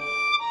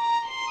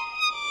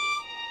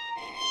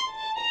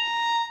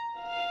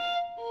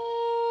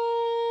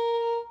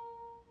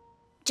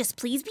 Just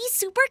please be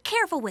super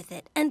careful with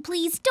it. And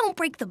please don't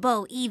break the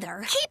bow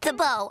either. Keep the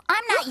bow.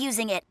 I'm not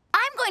using it.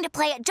 I'm going to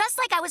play it just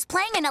like I was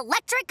playing an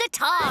electric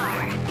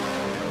guitar.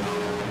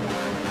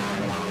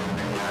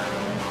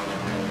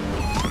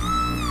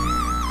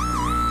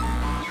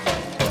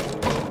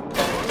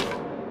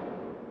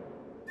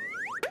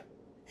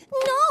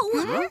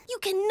 No! You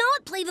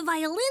cannot play the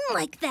violin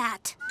like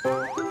that.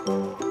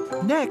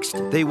 Next,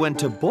 they went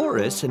to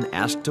Boris and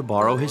asked to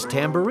borrow his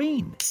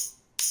tambourine.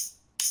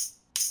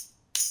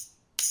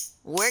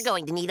 We're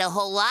going to need a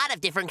whole lot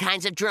of different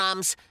kinds of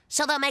drums,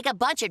 so they'll make a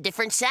bunch of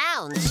different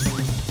sounds.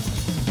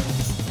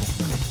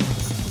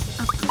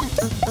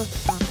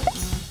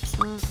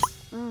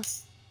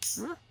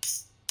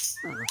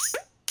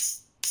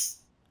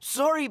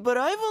 Sorry, but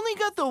I've only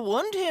got the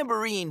one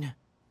tambourine.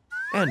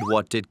 And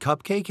what did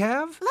Cupcake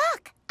have?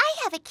 Look, I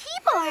have a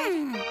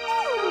keyboard.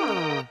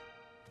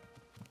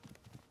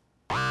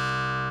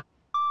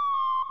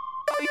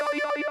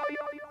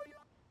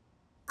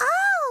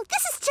 Oh,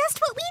 this is just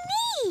what we need.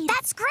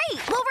 That's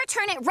great. We'll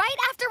return it right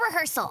after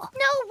rehearsal.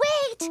 No,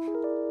 wait.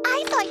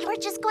 I thought you were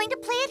just going to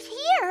play it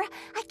here.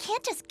 I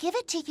can't just give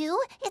it to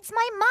you. It's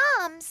my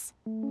mom's.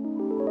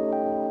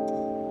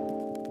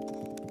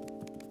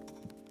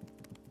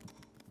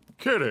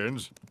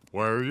 Kittens,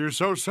 why are you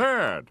so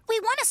sad? We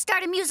want to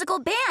start a musical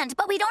band,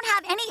 but we don't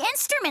have any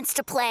instruments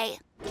to play.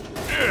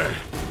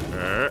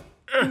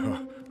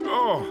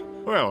 Oh,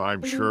 well,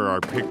 I'm sure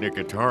our picnic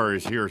guitar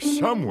is here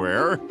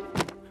somewhere.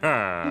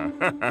 Oh.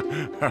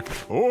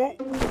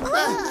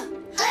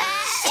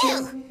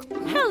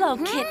 Hello,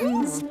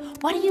 kittens.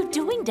 What are you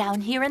doing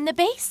down here in the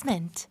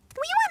basement?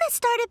 We want to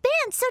start a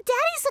band, so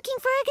Daddy's looking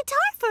for a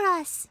guitar for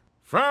us.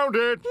 Found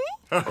it!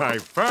 I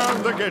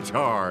found the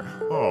guitar.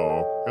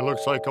 Oh, it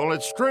looks like all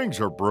its strings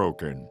are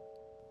broken.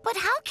 But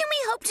how can we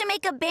hope to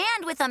make a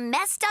band with a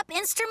messed up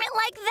instrument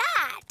like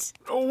that?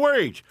 Oh,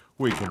 wait!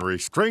 We can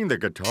restring the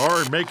guitar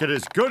and make it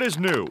as good as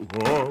new.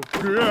 Oh,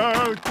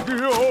 yeah,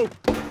 oh.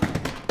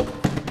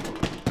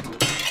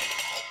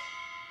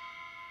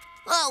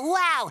 Oh,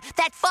 wow!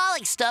 That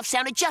falling stuff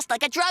sounded just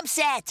like a drum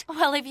set.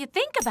 Well, if you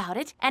think about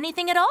it,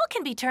 anything at all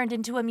can be turned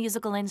into a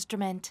musical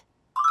instrument.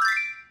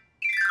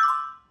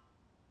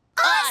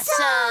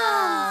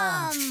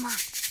 Awesome!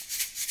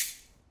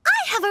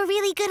 I have a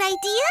really good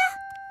idea.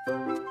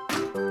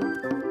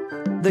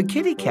 The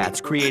kitty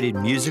cats created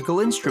musical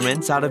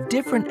instruments out of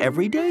different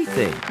everyday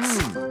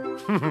things.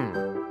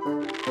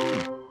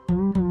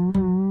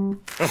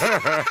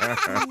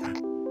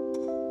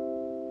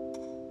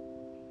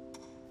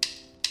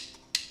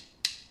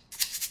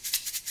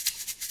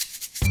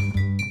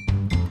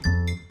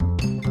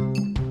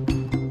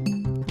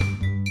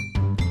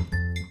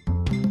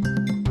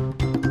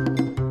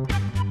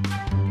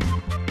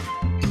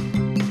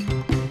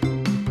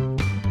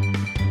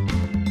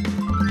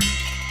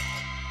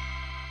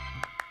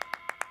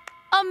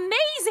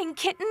 amazing,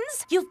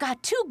 Kittens. You've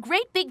got 2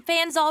 great big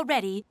fans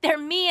already. They're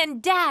me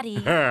and Daddy.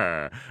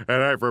 And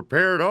I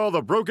prepared all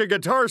the broken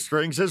guitar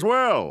strings as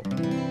well.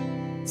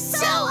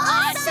 So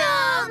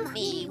awesome!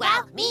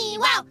 Me-wow,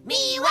 me-wow,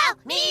 me-wow,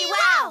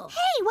 me-wow!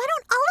 Hey, why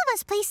don't all of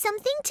us play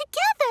something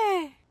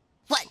together?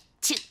 1,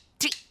 2,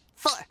 3,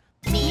 4.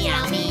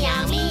 Meow,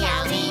 meow,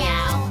 meow,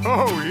 meow.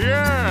 Oh,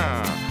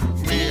 yeah!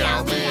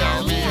 Meow,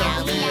 meow,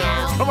 meow,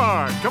 meow. Come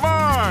on, come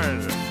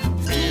on!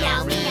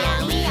 Meow,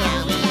 meow,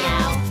 meow,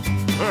 meow.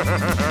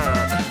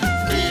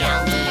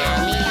 Meow,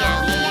 meow,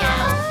 meow,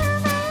 meow.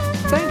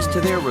 Thanks to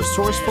their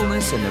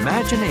resourcefulness and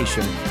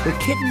imagination, the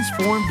kittens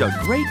formed a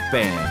great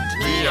band.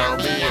 Meow,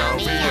 meow,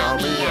 meow,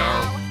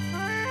 meow.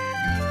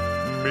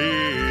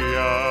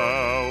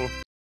 Meow.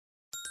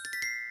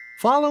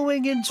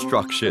 Following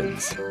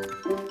instructions.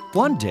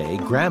 One day,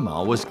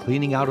 Grandma was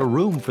cleaning out a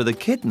room for the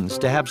kittens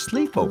to have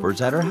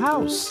sleepovers at her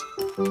house.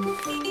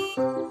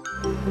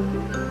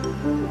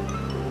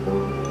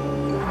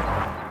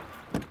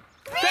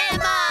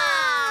 Grandma!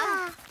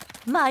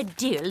 My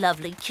dear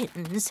lovely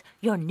kittens,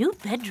 your new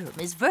bedroom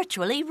is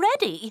virtually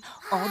ready.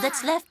 All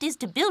that's left is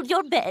to build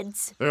your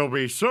beds. They'll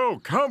be so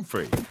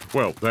comfy.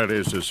 Well, that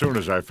is, as soon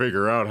as I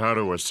figure out how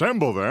to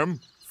assemble them.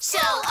 So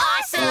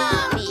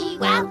awesome!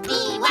 Me-wow,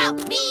 me-wow,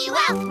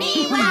 me-wow,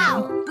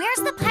 me-wow.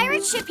 Where's the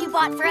pirate ship you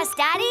bought for us,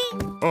 Daddy?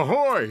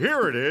 Ahoy,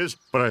 here it is.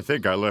 But I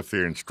think I left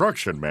the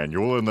instruction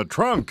manual in the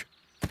trunk.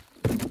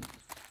 Look,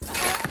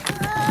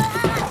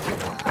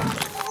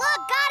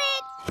 got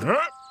it!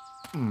 Huh?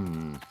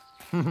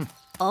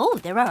 Oh,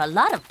 there are a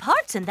lot of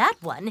parts in that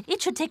one.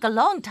 It should take a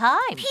long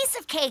time. Piece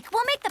of cake.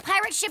 We'll make the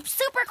pirate ship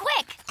super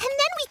quick. And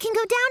then we can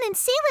go down and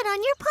sail it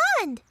on your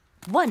pond.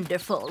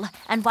 Wonderful.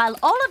 And while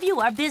all of you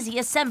are busy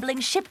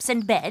assembling ships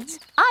and beds,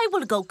 I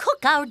will go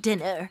cook our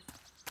dinner.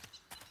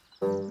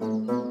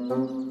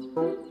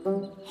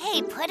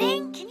 Hey,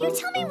 Pudding, can you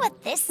tell me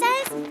what this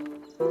says?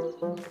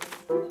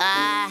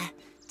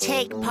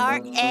 Take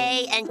part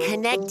A and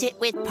connect it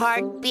with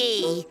part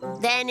B.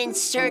 Then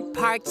insert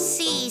part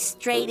C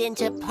straight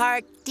into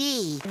part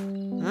D.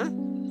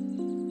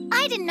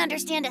 I didn't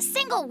understand a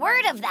single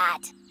word of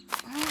that.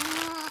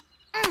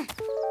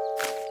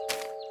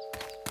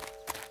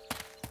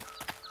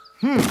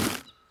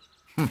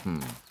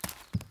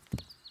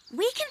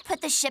 We can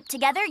put the ship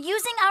together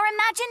using our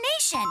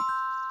imagination.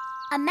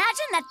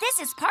 Imagine that this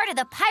is part of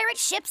the pirate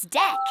ship's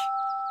deck.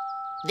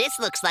 This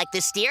looks like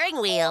the steering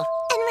wheel.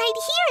 And right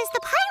here is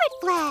the pirate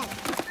flag.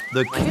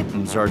 The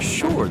kittens are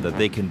sure that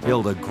they can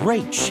build a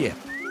great ship.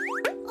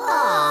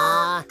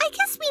 Aww. I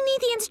guess we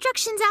need the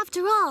instructions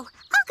after all.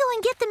 I'll go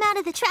and get them out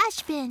of the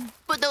trash bin.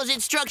 But those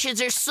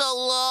instructions are so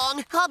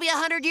long. I'll be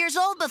 100 years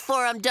old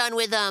before I'm done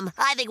with them.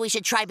 I think we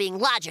should try being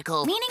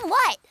logical. Meaning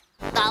what?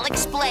 I'll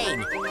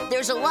explain.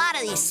 There's a lot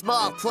of these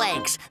small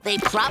planks. They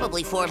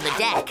probably form the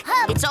deck.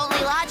 It's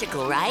only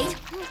logical, right?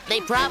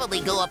 They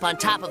probably go up on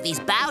top of these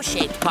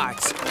bow-shaped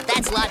parts.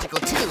 That's logical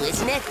too,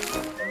 isn't it?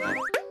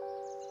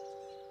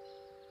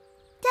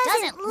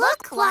 Doesn't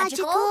look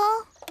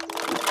logical.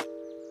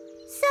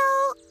 So,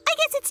 I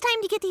guess it's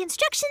time to get the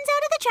instructions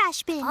out of the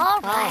trash bin. All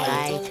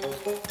right.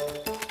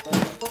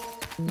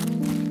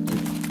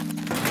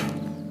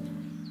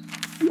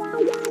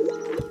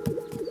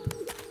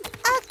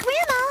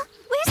 Grandma,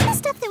 where's the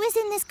stuff that was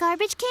in this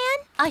garbage can?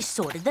 I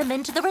sorted them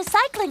into the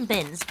recycling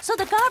bins so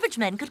the garbage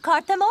men could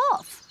cart them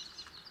off.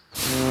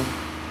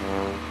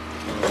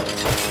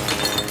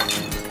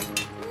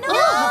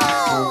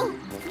 No!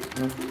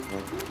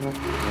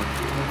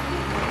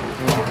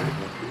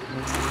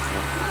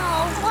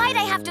 Oh, why'd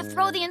I have to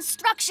throw the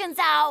instructions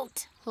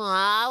out?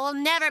 Aw, we'll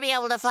never be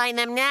able to find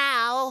them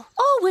now.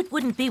 Oh, it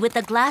wouldn't be with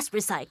the glass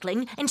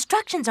recycling.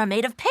 Instructions are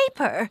made of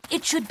paper.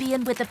 It should be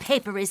in with the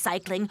paper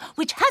recycling,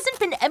 which hasn't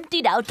been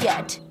emptied out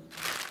yet.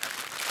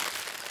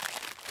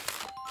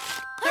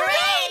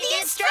 Hooray, the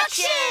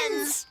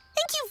instructions!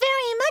 Thank you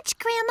very much,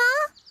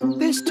 Grandma.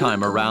 This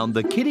time around,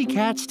 the kitty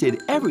cats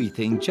did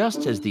everything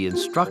just as the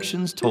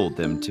instructions told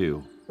them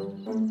to.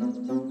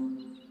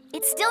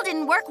 It still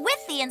didn't work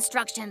with the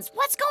instructions.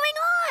 What's going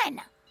on?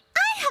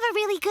 I have a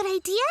really good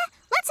idea.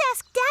 Let's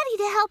ask Daddy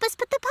to help us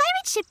put the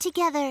pirate ship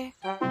together.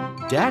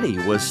 Daddy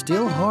was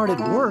still hard at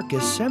work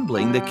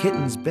assembling the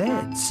kittens'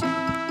 beds.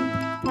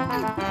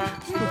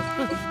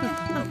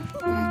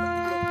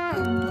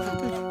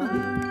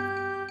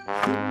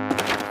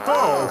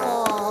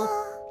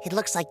 Oh. It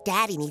looks like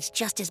Daddy needs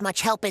just as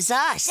much help as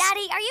us.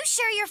 Daddy, are you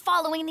sure you're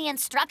following the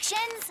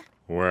instructions?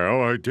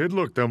 Well, I did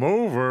look them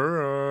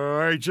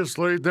over. I just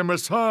laid them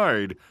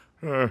aside.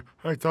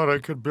 I thought I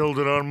could build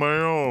it on my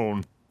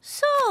own.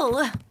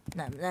 So,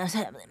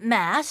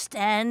 mast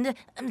and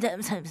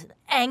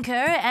anchor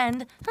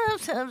and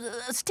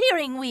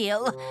steering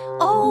wheel.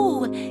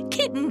 Oh,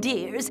 kitten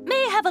dears,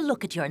 may I have a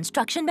look at your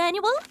instruction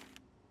manual?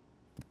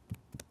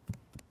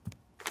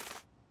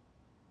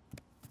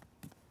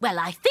 Well,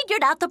 I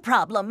figured out the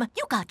problem.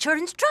 You got your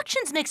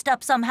instructions mixed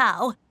up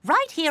somehow.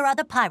 Right here are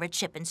the pirate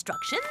ship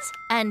instructions,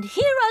 and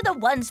here are the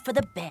ones for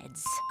the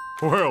beds.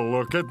 Well,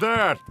 look at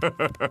that.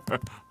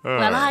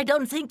 Well, I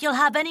don't think you'll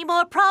have any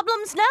more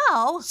problems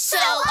now. So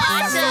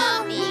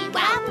awesome!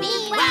 Me-wow,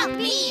 me-wow,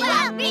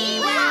 me-wow,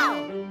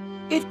 me-wow!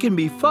 It can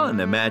be fun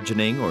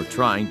imagining or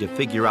trying to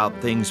figure out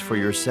things for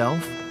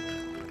yourself.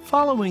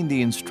 Following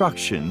the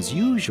instructions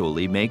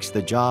usually makes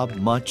the job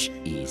much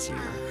easier.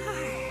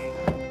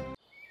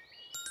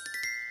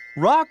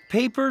 Rock,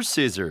 paper,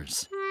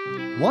 scissors.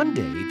 One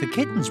day, the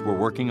kittens were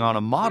working on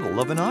a model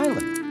of an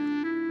island.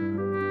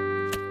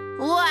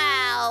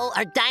 Wow!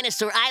 Our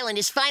dinosaur island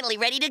is finally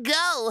ready to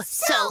go!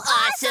 So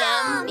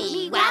awesome!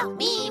 Me-wow,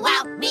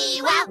 me-wow,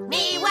 me-wow,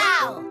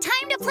 me-wow!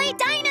 Time to play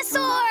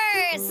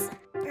dinosaurs!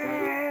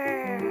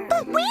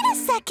 But wait a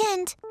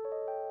second!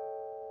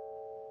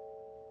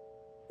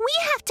 We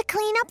have to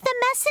clean up the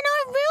mess in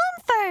our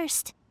room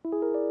first.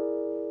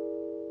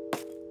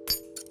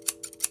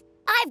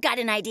 I've got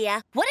an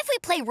idea. What if we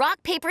play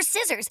rock, paper,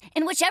 scissors,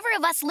 and whichever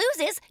of us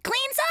loses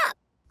cleans up?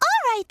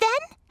 All right,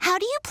 then. How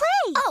do you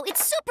play? Oh,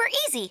 it's super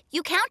easy.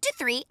 You count to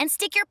 3 and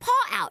stick your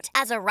paw out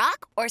as a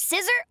rock or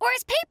scissor or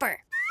as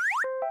paper.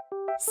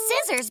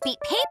 Scissors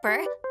beat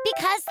paper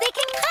because they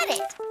can cut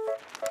it.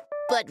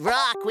 But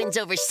rock wins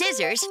over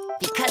scissors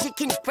because it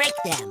can break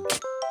them.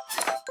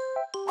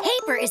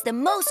 Paper is the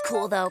most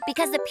cool, though,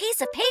 because the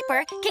piece of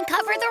paper can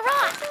cover the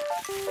rock.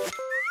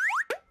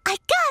 I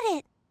got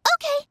it.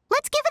 Okay,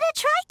 let's give it a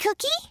try,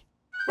 Cookie.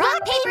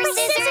 Rock, paper,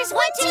 scissors,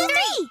 1, 2,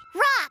 3.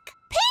 Rock,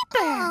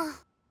 paper.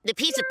 The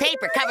piece of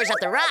paper covers up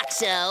the rock,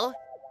 so...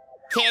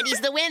 Candy's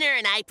the winner,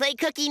 and I play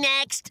Cookie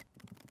next.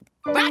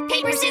 Rock,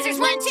 paper, scissors,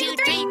 1, 2,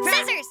 3,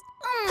 scissors.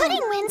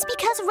 Pudding wins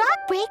because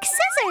rock breaks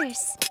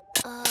scissors.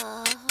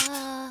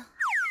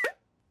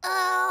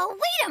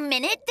 Wait a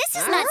minute. This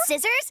is not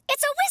scissors.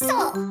 It's a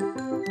whistle.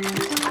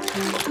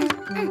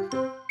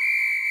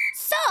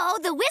 So,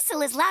 the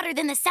whistle is louder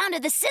than the sound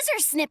of the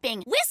scissors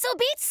snipping. Whistle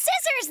beats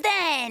scissors,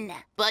 then.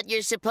 But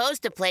you're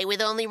supposed to play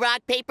with only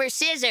rock, paper,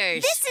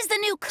 scissors. This is the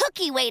new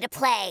Cookie way to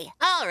play.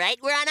 All right,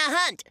 we're on a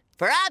hunt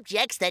for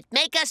objects that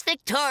make us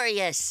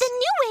victorious. The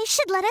new way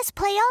should let us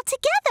play all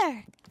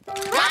together.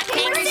 Rock,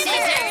 paper,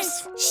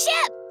 scissors.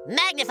 Ship.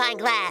 Magnifying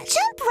glass.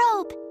 Jump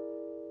rope.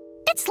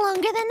 It's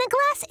longer than the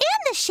glass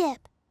and the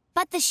ship.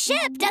 But the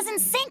ship doesn't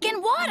sink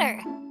in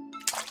water.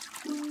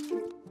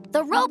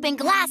 The rope and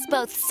glass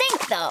both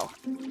sink, though.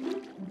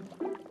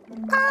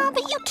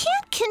 But you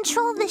can't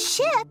control the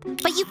ship.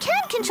 But you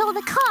can control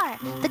the car.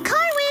 The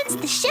car wins,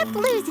 the ship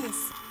loses.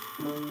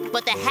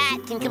 But the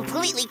hat can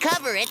completely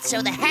cover it,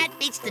 so the hat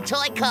beats the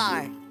toy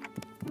car.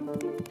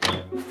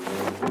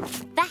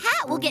 The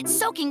hat will get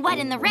soaking wet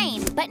in the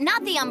rain, but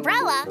not the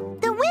umbrella.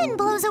 The wind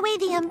blows away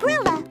the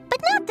umbrella,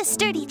 but not the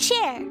sturdy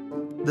chair.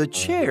 The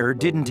chair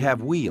didn't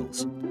have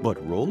wheels, but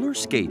roller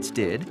skates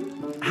did.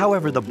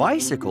 However, the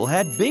bicycle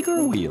had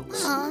bigger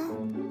wheels.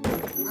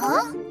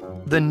 Huh?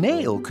 The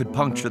nail could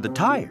puncture the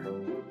tire.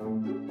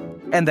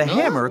 And the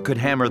hammer could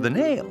hammer the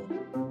nail.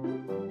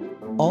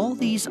 All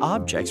these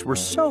objects were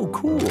so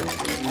cool.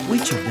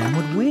 Which of them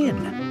would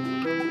win?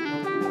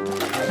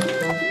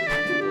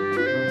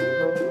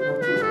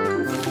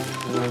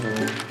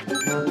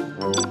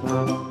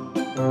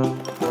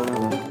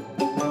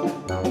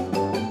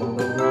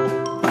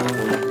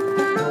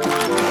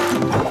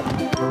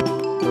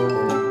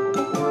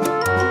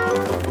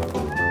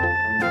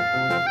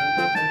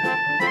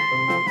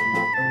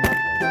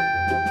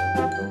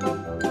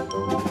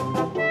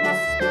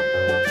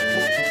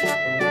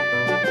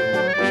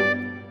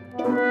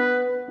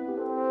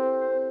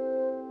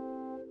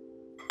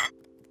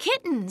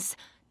 Kittens,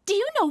 do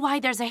you know why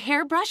there's a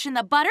hairbrush in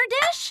the butter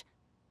dish?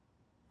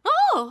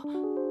 Oh!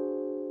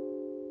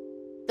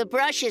 The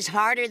brush is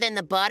harder than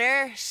the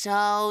butter,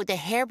 so the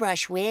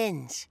hairbrush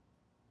wins.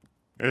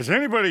 Has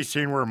anybody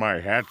seen where my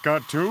hat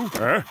got to?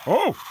 Huh?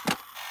 Oh!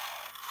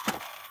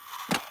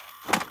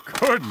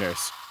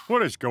 Goodness,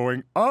 what is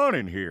going on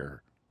in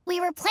here?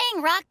 We were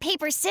playing rock,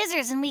 paper,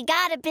 scissors, and we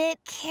got a bit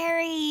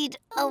carried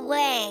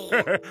away.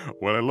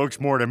 Well, it looks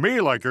more to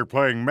me like you're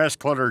playing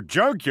mess-cluttered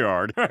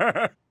junkyard.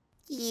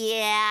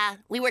 Yeah,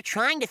 we were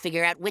trying to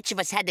figure out which of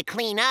us had to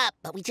clean up,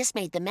 but we just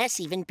made the mess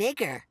even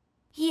bigger.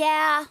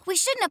 Yeah, we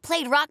shouldn't have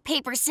played rock,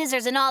 paper,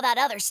 scissors, and all that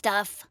other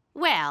stuff.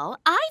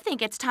 Well, I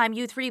think it's time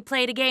you 3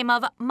 played a game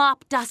of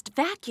mop, dust,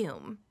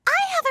 vacuum. I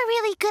have a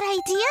really good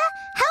idea.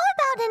 How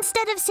about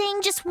instead of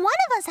saying just one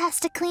of us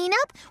has to clean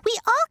up, we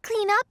all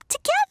clean up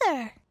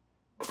together?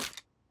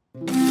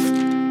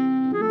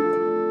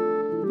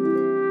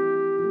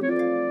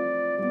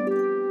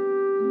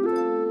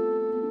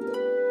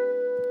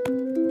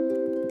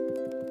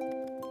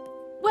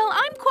 Well,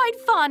 I'm quite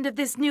fond of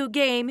this new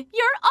game.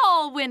 You're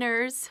all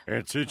winners.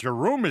 And since your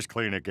room is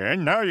clean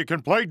again, now you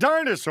can play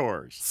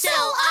dinosaurs. So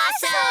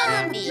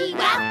awesome!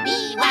 Me-wow,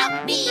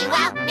 me-wow,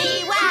 me-wow,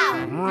 me-wow.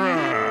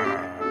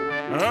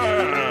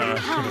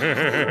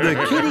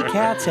 The kitty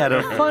cats had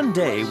a fun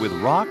day with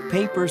rock,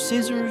 paper,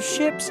 scissors,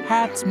 ships,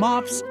 hats,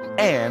 mops,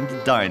 and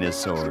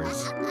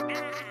dinosaurs.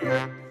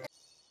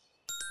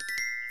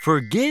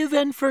 Forgive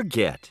and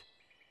forget.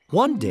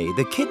 One day,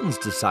 the kittens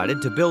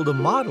decided to build a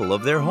model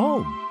of their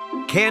home.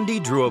 Candy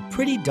drew a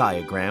pretty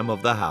diagram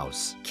of the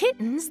house.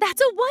 Kittens, that's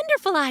a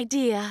wonderful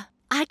idea.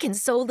 I can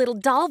sew little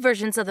doll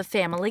versions of the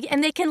family,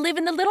 and they can live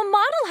in the little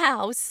model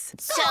house.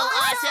 So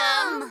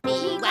awesome!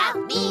 Me-wow,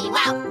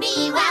 me-wow,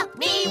 me-wow,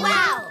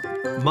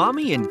 me-wow!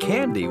 Mommy and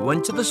Candy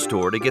went to the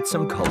store to get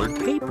some colored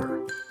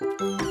paper.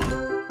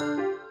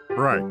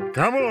 Right,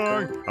 come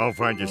along. I'll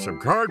find you some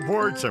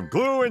cardboard, some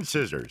glue, and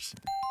scissors.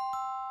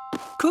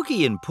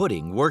 Cookie and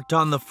Pudding worked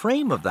on the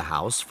frame of the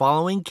house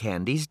following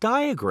Candy's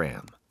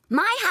diagram.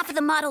 My half of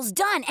the model's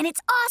done, and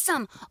it's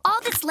awesome. All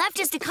that's left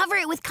is to cover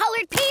it with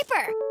colored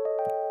paper.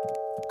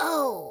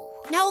 Oh.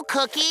 No,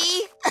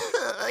 Cookie.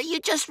 You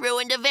just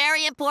ruined a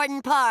very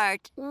important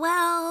part.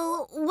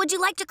 Well, would you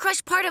like to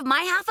crush part of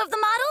my half of the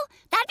model?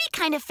 That'd be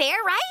kind of fair,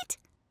 right?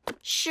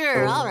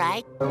 Sure, all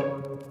right.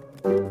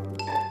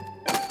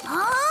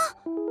 Huh?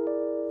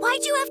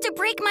 Why'd you have to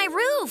break my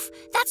roof?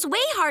 That's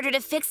way harder to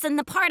fix than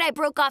the part I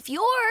broke off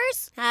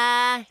yours.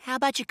 How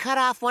about you cut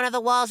off one of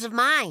the walls of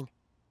mine?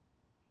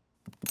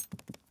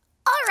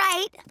 All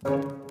right.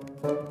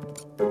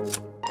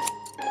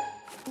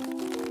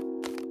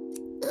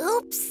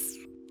 Oops.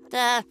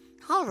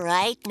 All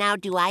right. Now,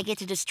 do I get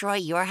to destroy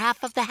your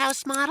half of the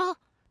house model?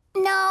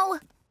 No.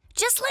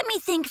 Just let me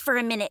think for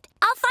a minute.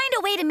 I'll find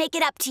a way to make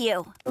it up to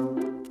you.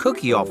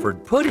 Cookie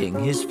offered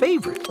Pudding his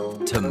favorite,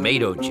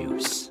 tomato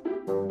juice.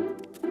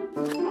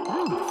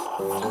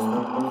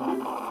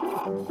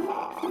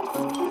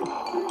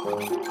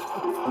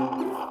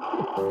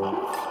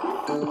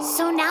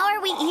 So now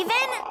are we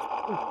even?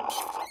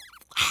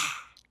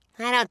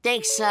 I don't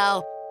think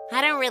so.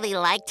 I don't really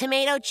like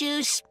tomato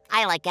juice.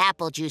 I like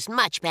apple juice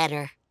much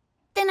better.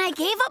 Then I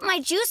gave up my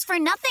juice for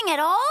nothing at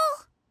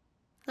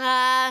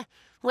all?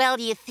 Well,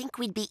 do you think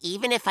we'd be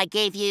even if I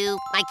gave you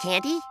my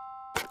candy?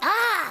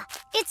 Ah,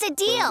 it's a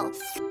deal.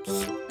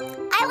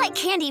 I like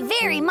candy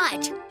very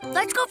much.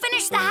 Let's go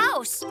finish the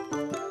house.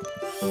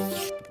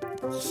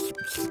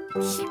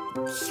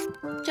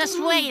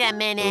 Just wait a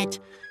minute.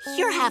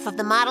 Your half of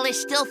the model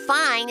is still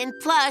fine, and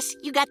plus,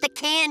 you got the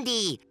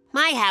candy.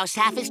 My house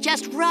half is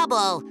just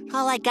rubble.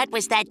 All I got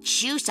was that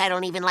juice I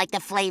don't even like the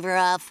flavor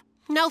of.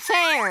 No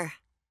fair.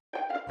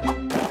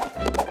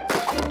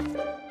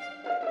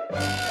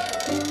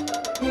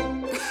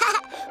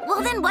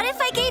 Well, then what if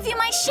I gave you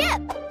my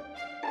ship?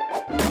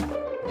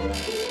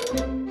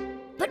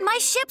 But my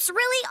ship's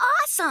really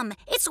awesome.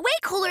 It's way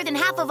cooler than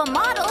half of a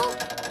model.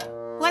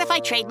 What if I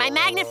trade my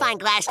magnifying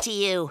glass to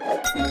you?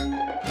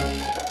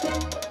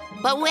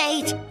 But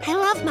wait, I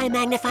love my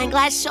magnifying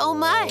glass so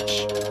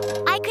much.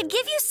 I could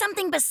give you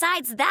something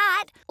besides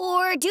that,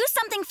 or do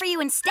something for you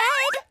instead.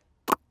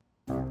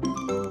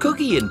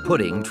 Cookie and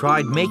Pudding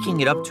tried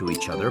making it up to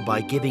each other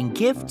by giving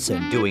gifts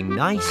and doing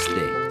nice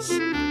things.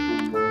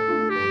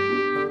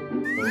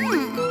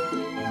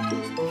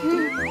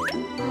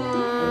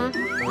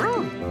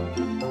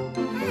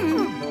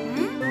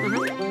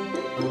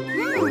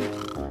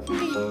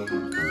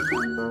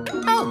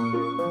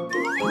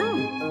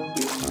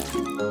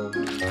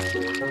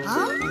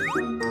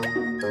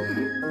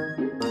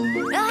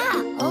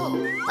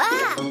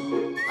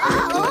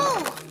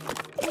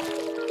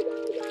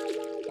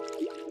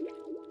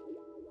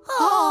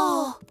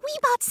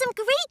 Some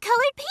great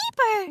colored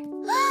paper.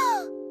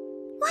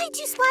 Why'd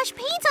you splash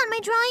paint on my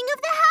drawing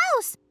of the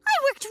house? I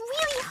worked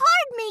really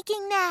hard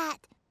making that.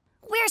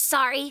 We're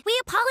sorry. We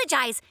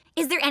apologize.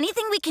 Is there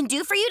anything we can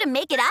do for you to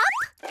make it up?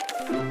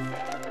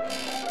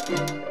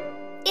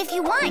 If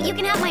you want, you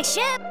can have my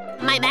ship.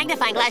 My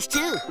magnifying glass,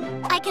 too.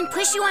 I can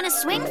push you on a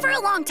swing for a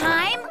long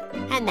time.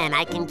 And then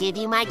I can give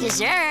you my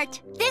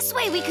dessert. This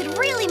way we could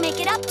really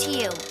make it up to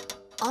you.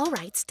 All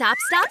right, stop.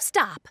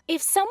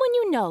 If someone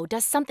you know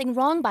does something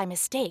wrong by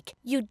mistake,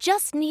 you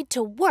just need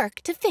to work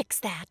to fix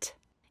that.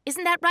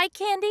 Isn't that right,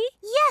 Candy?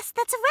 Yes,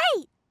 that's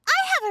right. I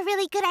have a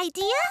really good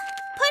idea.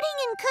 Pudding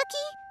and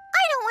Cookie,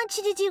 I don't want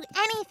you to do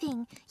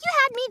anything. You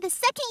had me the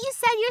second you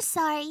said you're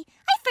sorry.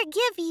 I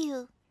forgive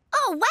you.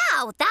 Oh,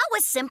 wow, that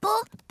was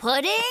simple.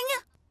 Pudding,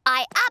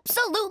 I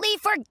absolutely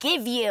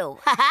forgive you.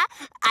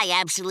 I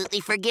absolutely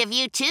forgive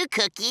you too,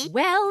 Cookie.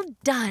 Well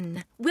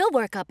done. We'll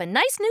work up a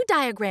nice new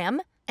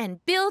diagram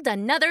and build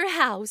another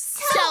house.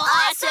 So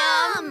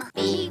awesome!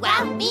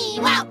 Me-wow,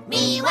 me-wow,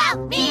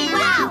 me-wow,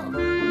 me-wow!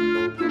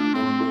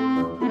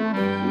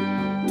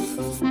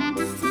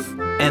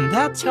 And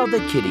that's how the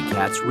kitty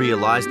cats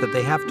realized that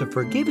they have to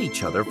forgive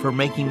each other for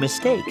making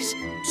mistakes,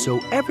 so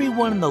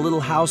everyone in the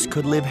little house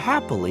could live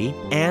happily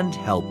and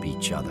help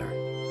each other.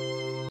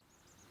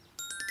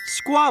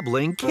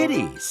 Squabbling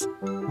kitties.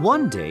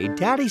 One day,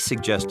 Daddy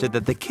suggested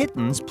that the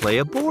kittens play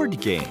a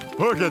board game.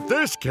 Look at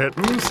this,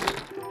 kittens.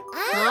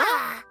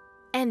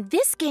 And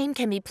this game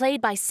can be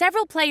played by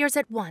several players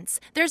at once.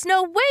 There's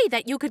no way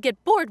that you could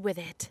get bored with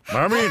it.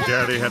 Mommy and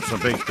Daddy have some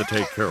things to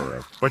take care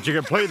of, but you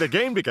can play the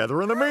game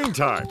together in the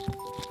meantime.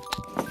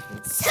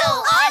 So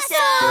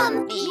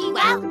awesome!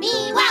 Me-wow,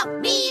 me-wow,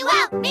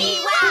 me-wow,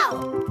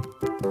 me-wow!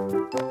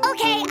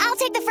 Okay, I'll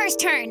take the first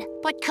turn.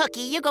 But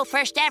Cookie, you go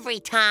first every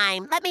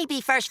time. Let me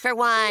be first for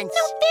once.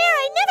 No fair,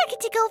 I never get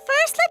to go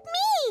first. Let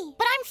me.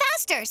 But I'm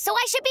faster, so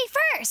I should be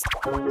first.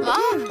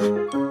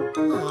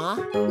 Aw.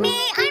 Me,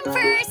 I'm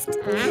first.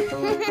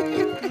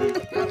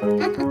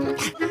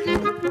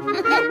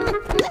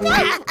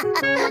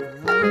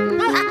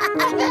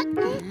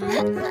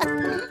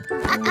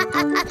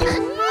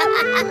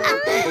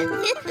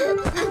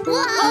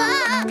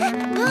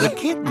 The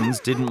kittens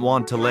didn't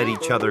want to let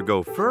each other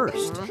go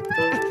first.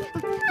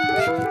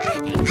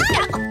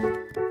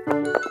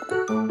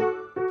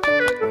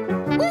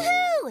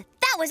 Woohoo!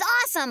 That was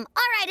awesome.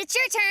 All right, it's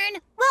your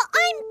turn. Well,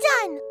 I'm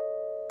done.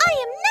 I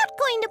am not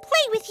going to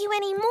play with you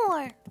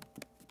anymore.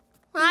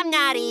 I'm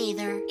not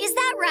either. Is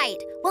that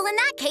right? Well, in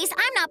that case,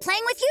 I'm not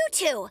playing with you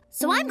two.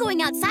 So I'm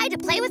going outside to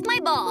play with my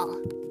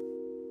ball.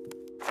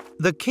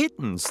 The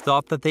kittens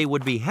thought that they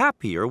would be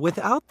happier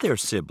without their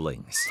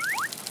siblings.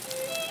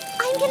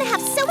 I'm gonna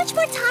have so much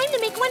more time to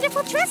make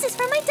wonderful dresses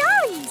for my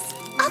dollies.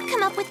 I'll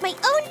come up with my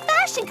own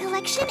fashion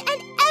collection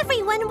and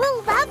everyone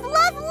will love,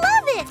 love,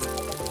 love it.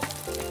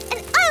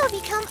 And I'll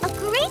become a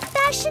great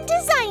fashion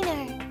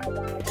designer.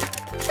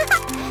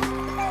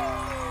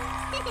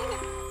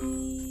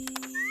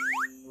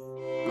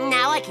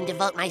 Now I can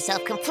devote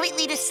myself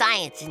completely to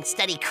science and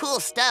study cool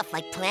stuff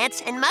like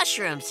plants and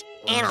mushrooms.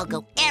 And I'll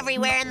go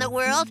everywhere in the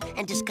world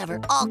and discover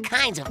all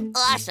kinds of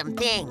awesome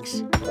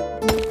things.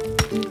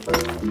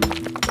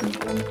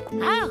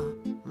 Oh.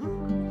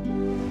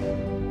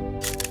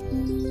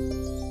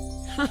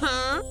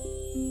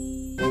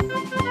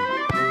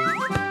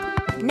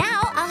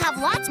 Now I'll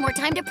have lots more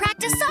time to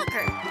practice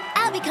soccer.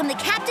 I'll become the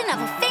captain of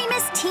a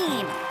famous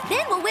team.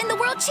 Then we'll win the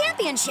world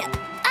championship.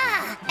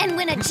 And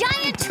win a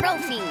giant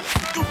trophy.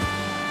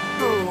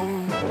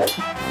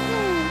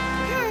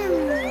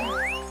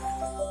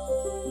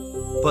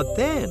 But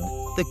then,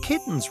 the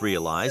kittens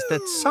realized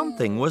that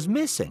something was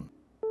missing.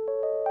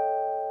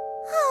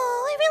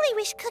 Oh, I really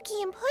wish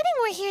Cookie and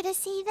Pudding were here to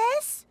see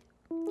this.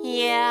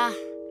 Yeah,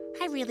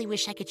 I really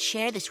wish I could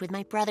share this with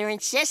my brother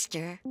and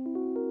sister.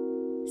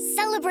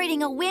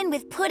 Celebrating a win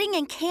with Pudding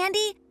and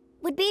Candy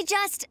would be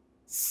just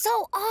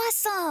so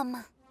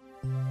awesome.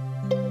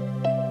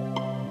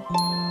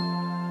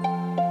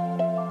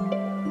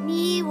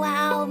 Me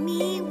wow,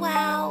 me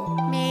wow.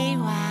 Me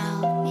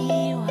wow,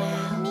 me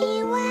wow.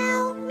 Me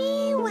wow,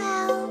 me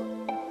wow.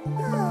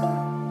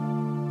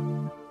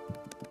 Oh.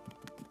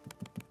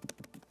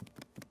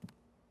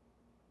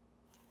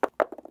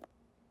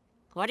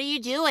 What are you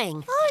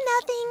doing? Oh,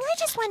 nothing. I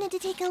just wanted to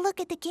take a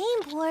look at the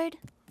game board.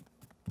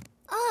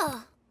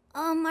 Oh,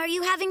 are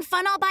you having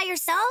fun all by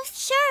yourself?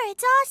 Sure,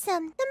 it's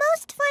awesome. The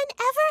most fun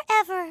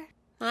ever.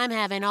 I'm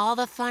having all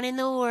the fun in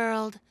the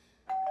world.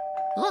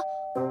 Oh.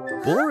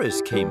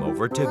 Boris came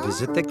over to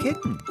visit the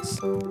kittens.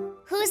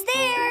 Who's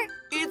there?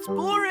 It's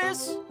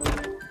Boris.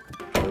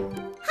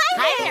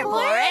 Hi there,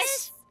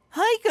 Boris.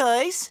 Hi,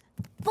 guys.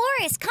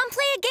 Boris, come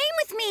play a game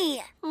with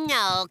me.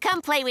 No,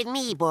 come play with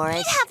me, Boris.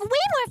 You'd have way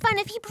more fun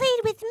if you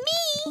played with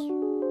me.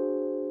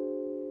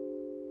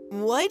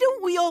 Why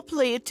don't we all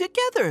play it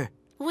together?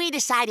 We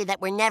decided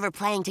that we're never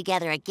playing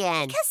together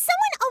again. Because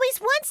someone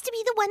always wants to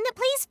be the one that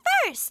plays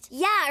first.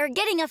 Yeah, or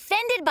getting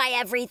offended by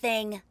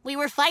everything. We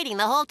were fighting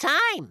the whole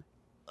time.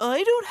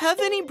 I don't have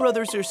any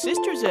brothers or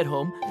sisters at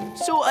home,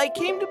 so I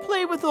came to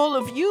play with all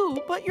of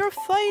you, but you're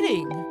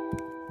fighting.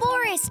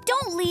 Boris,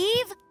 don't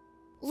leave.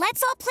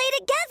 Let's all play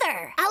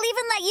together. I'll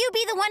even let you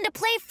be the one to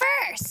play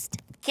first.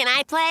 Can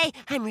I play?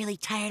 I'm really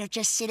tired of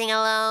just sitting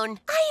alone.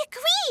 I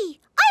agree.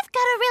 I've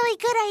got a really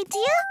good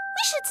idea.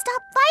 We should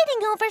stop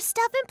fighting over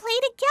stuff and play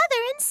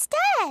together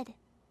instead.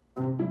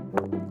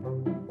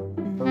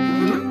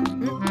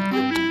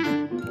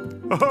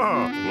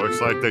 Looks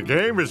like the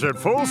game is in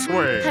full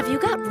swing. Have you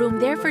got room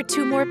there for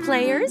 2 more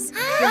players?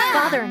 Your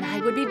father and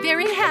I would be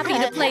very happy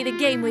to play the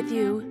game with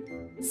you.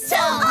 So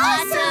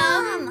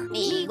awesome!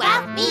 Me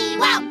wow, me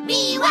wow,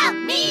 me wow,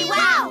 me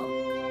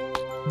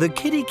wow! The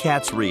kitty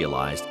cats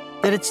realized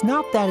that it's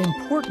not that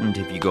important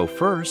if you go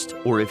first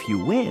or if you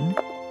win,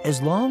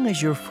 as long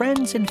as your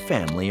friends and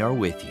family are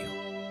with you.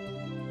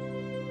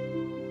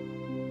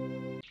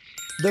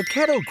 The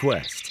Kettle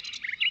Quest.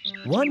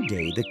 One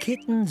day, the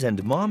kittens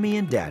and Mommy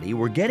and Daddy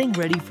were getting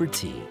ready for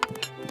tea.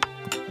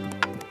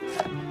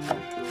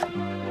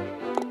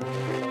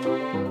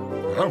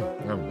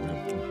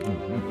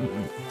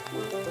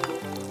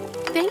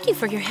 Thank you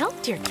for your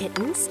help, dear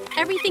kittens.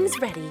 Everything's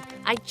ready.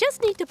 I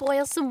just need to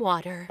boil some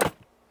water.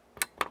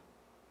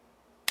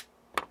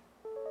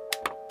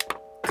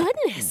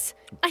 Goodness!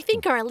 I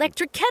think our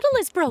electric kettle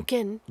is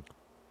broken.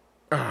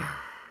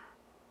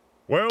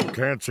 Well,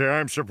 can't say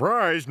I'm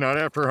surprised, not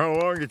after how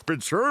long it's been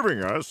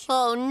serving us.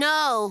 Oh,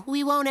 no.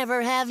 We won't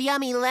ever have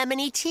yummy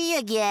lemony tea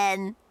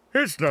again.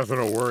 It's nothing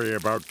to worry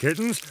about,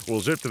 kittens.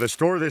 We'll zip to the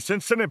store this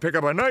instant and pick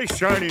up a nice,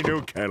 shiny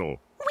new kettle.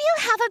 We'll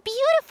have a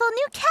beautiful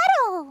new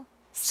kettle.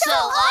 So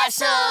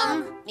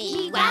awesome!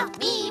 Me wow,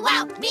 me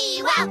wow,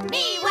 me wow,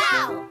 me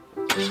wow!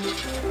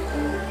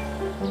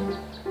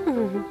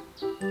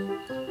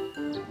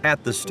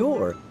 At the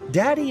store,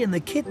 Daddy and the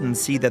kittens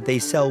see that they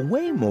sell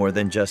way more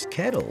than just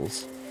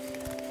kettles.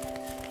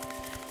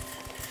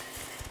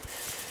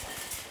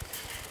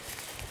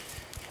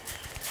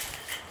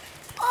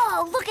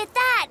 Oh, look at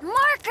that!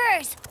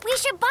 Markers! We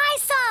should buy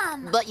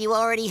some! But you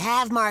already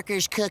have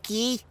markers,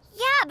 Cookie.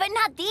 Yeah, but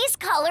not these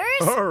colors.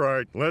 All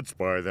right, let's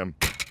buy them.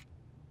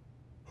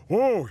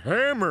 Oh,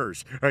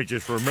 hammers! I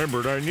just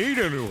remembered I need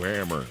a new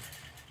hammer.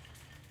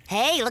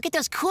 Hey, look at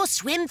those cool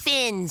swim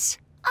fins.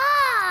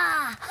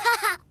 Ah!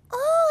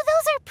 Oh,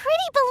 those are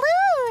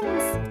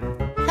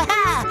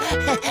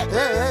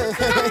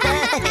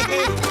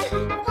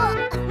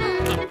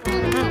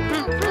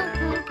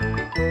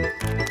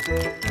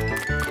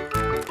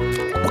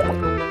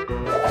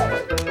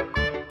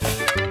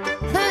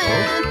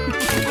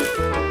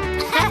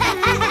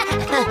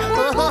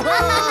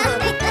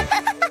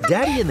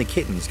Daddy and the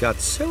kittens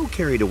got so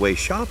carried away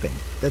shopping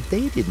that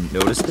they didn't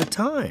notice the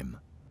time.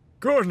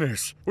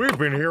 Goodness, we've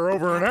been here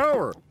over an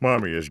hour.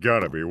 Mommy has got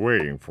to be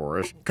waiting for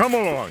us. Come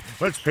along,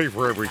 let's pay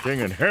for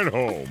everything and head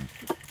home.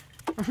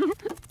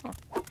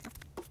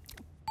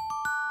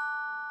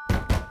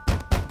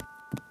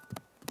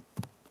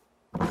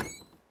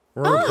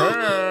 We're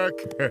back.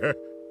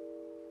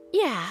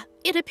 Yeah,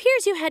 it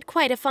appears you had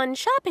quite a fun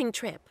shopping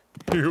trip.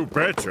 You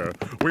betcha.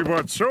 We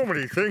bought so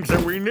many things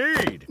that we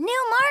need.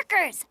 new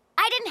markers.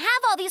 I didn't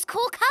have all these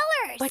cool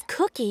colors. But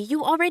Cookie,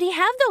 you already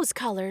have those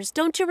colors,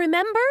 don't you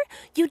remember?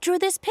 You drew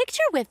this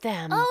picture with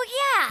them. Oh,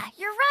 yeah,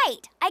 you're right.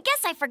 I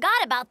guess I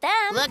forgot about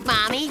them. Look,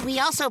 Mommy, we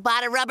also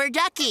bought a rubber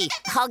ducky.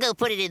 I'll go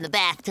put it in the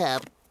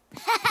bathtub.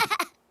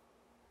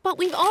 But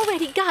we've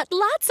already got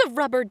lots of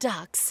rubber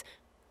ducks.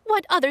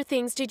 What other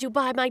things did you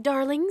buy, my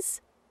darlings?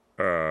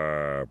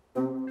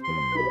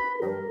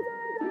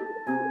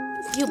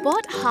 You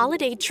bought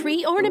holiday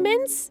tree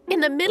ornaments in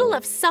the middle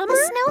of summer?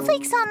 The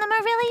snowflakes on them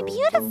are really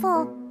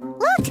beautiful.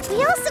 Look,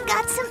 we also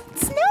got some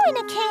snow in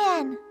a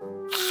can.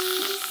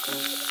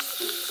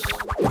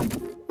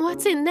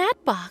 What's in that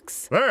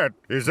box? That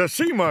is a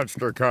sea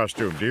monster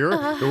costume, dear.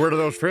 To wear to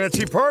those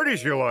fancy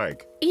parties you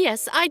like.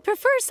 Yes, I'd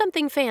prefer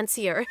something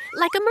fancier,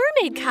 like a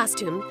mermaid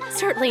costume.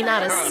 Certainly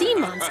not a sea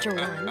monster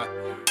one.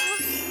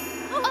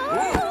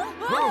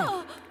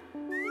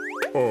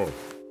 Oh.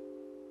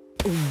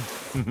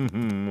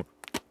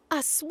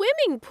 A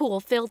swimming pool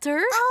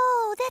filter?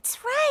 Oh, that's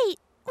right.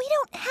 We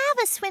don't have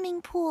a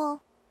swimming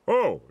pool.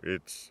 Oh,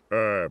 it's,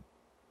 yeah,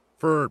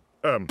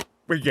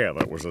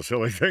 that was a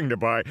silly thing to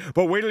buy.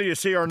 But wait till you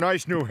see our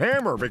nice new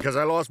hammer, because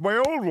I lost my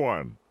old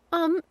one.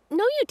 No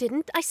you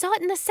didn't. I saw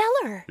it in the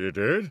cellar. You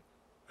did?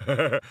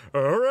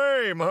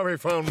 Hooray! Mommy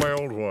found my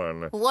old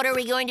one. What are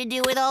we going to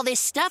do with all this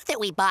stuff that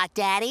we bought,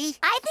 Daddy?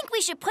 I think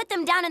we should put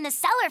them down in the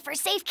cellar for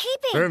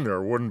safekeeping. Then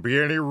there wouldn't be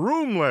any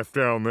room left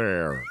down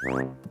there.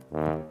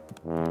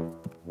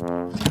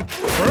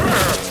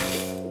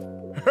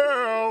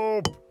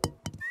 Help!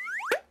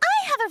 I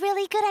have a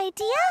really good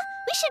idea.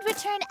 We should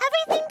return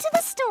everything to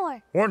the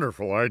store.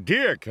 Wonderful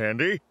idea,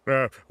 Candy.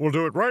 We'll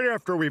do it right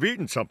after we've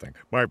eaten something.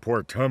 My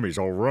poor tummy's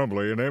all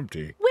rumbly and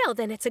empty. Well,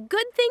 then it's a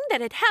good thing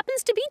that it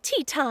happens to be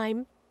tea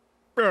time.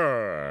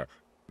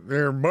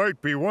 There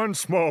might be one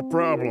small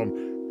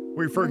problem.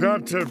 We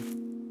forgot to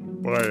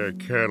buy a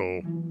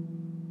kettle.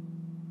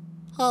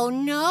 Oh,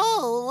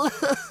 no.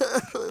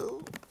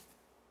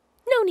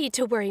 No need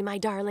to worry, my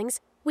darlings.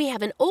 We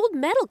have an old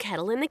metal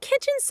kettle in the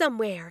kitchen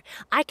somewhere.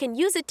 I can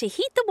use it to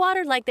heat the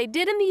water like they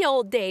did in the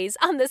old days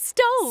on the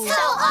stove. So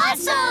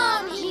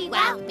awesome!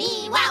 Me-wow,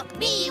 me-wow,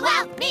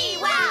 me-wow,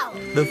 me-wow!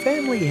 The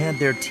family had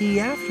their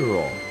tea after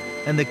all,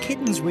 and the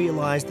kittens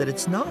realized that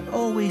it's not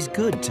always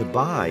good to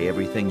buy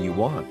everything you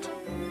want.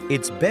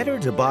 It's better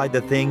to buy the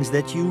things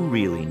that you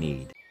really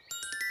need.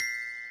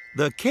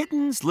 The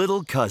kitten's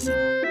little cousin.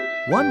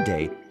 One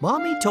day,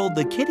 Mommy told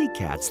the kitty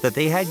cats that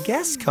they had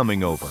guests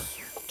coming over.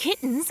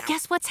 Kittens,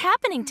 guess what's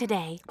happening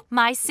today?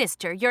 My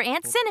sister, your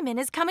Aunt Cinnamon,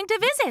 is coming to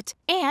visit.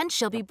 And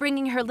she'll be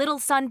bringing her little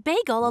son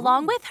Bagel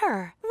along with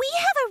her. We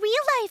have a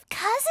real-life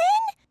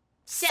cousin?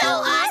 So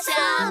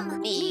awesome!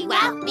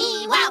 Me-wow,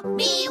 me-wow,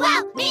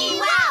 me-wow,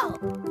 me-wow!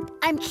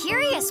 I'm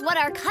curious what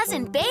our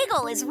cousin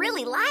Bagel is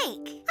really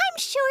like. I'm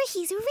sure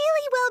he's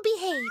really well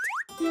behaved.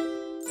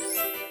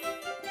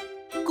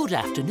 Good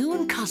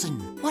afternoon, cousin.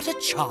 What a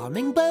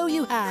charming bow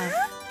you have.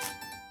 Huh?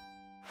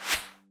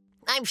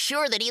 I'm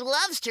sure that he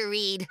loves to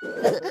read.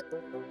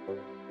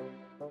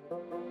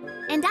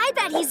 And I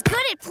bet he's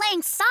good at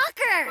playing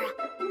soccer.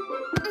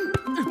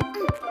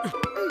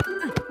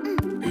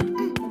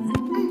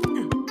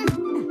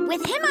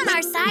 With him on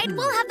our side,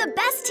 we'll have the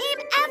best team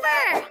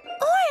ever.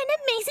 Or an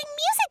amazing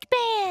music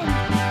band.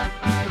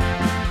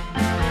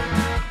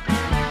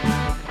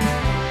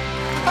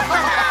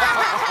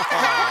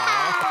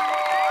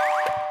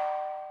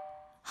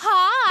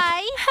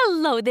 Hi.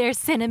 Hello there,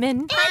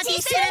 Cinnamon.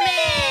 Auntie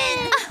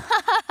Cinnamon!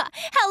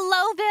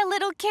 Hello there,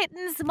 little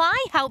kittens. My,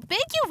 how big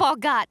you've all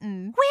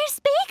gotten. Where's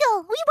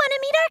Bagel? We want to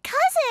meet our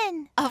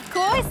cousin. Of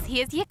course,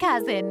 here's your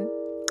cousin.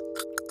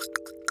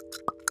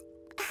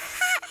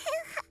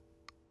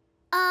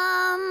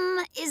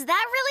 Is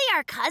that really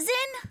our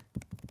cousin?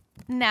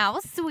 Now,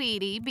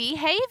 sweetie,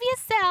 behave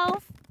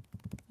yourself.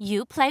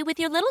 You play with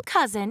your little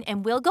cousin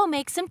and we'll go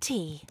make some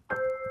tea.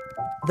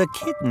 The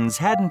kittens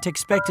hadn't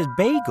expected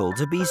Bagel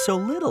to be so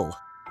little.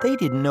 They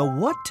didn't know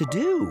what to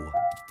do.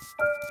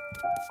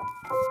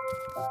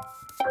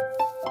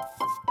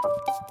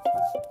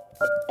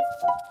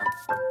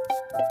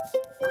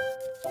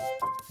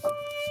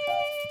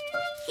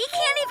 He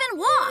can't even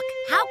walk.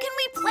 How can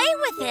we play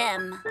with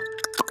him?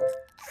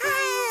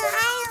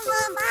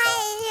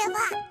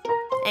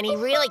 And he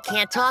really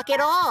can't talk at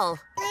all.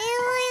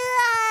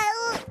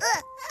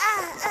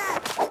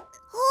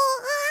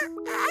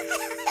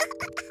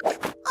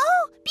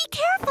 Oh, be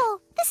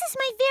careful. This is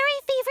my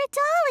very favorite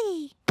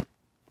dolly.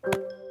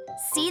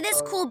 See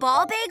this cool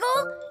ball,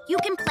 Bagel? You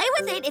can play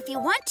with it if you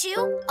want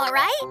to, all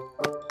right?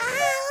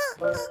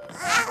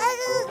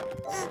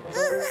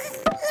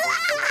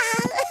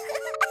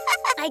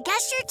 I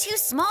guess you're too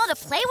small to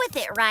play with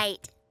it right.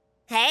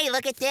 Hey,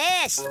 look at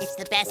this. It's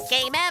the best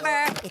game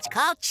ever. It's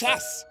called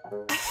chess.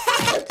 Oh,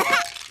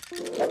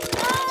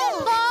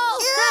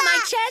 not my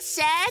chess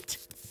set.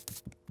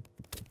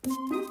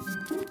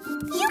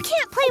 You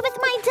can't play with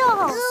my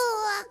dolls.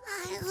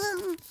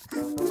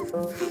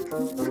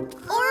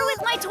 Or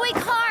with my toy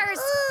cars.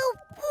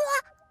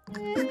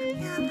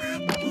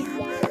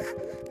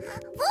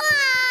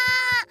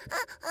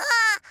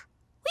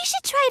 We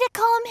should try to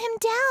calm him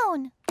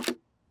down.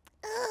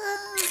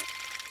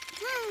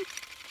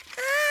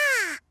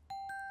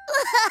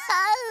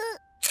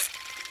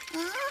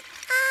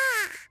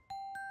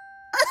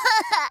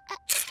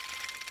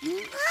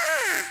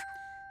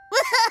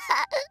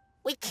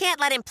 We can't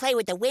let him play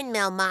with the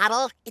windmill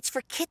model. It's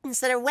for kittens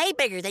that are way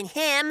bigger than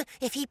him.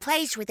 If he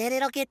plays with it,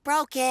 it'll get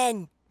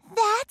broken.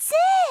 That's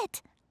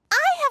it.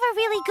 I have a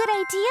really good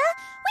idea.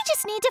 We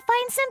just need to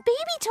find some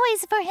baby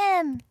toys for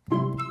him.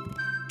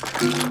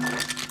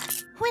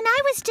 When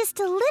I was just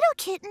a little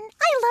kitten,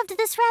 I loved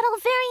this rattle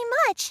very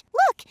much.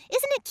 Look,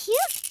 isn't it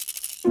cute?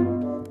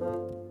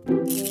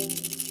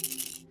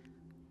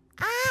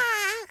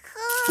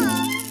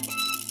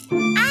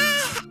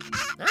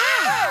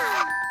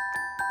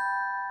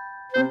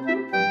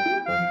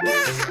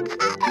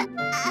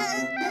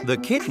 The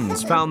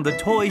kittens found the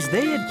toys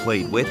they had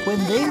played with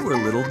when they were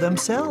little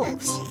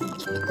themselves.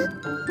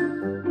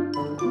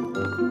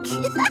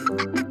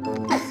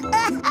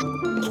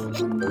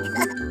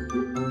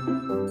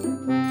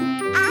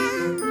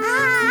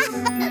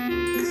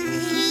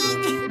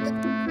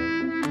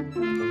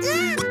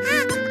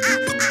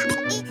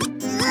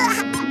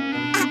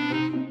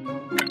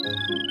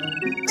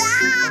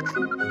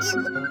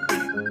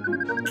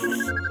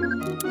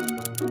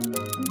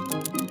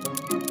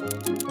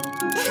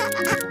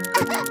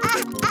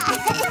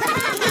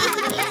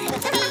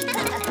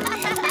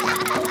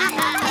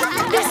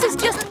 This is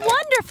just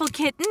wonderful,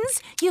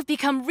 kittens. You've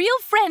become real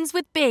friends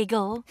with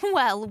Bagel.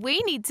 Well,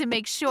 we need to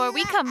make sure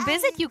we come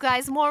visit you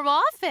guys more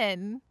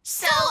often.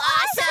 So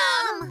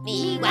awesome!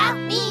 Me-wow,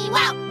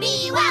 me-wow,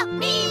 me-wow,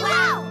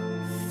 me-wow!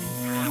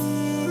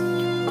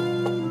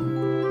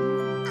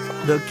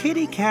 The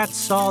kitty cat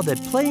saw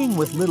that playing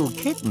with little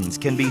kittens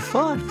can be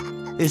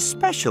fun,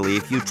 especially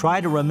if you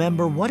try to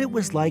remember what it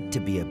was like to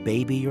be a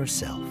baby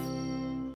yourself.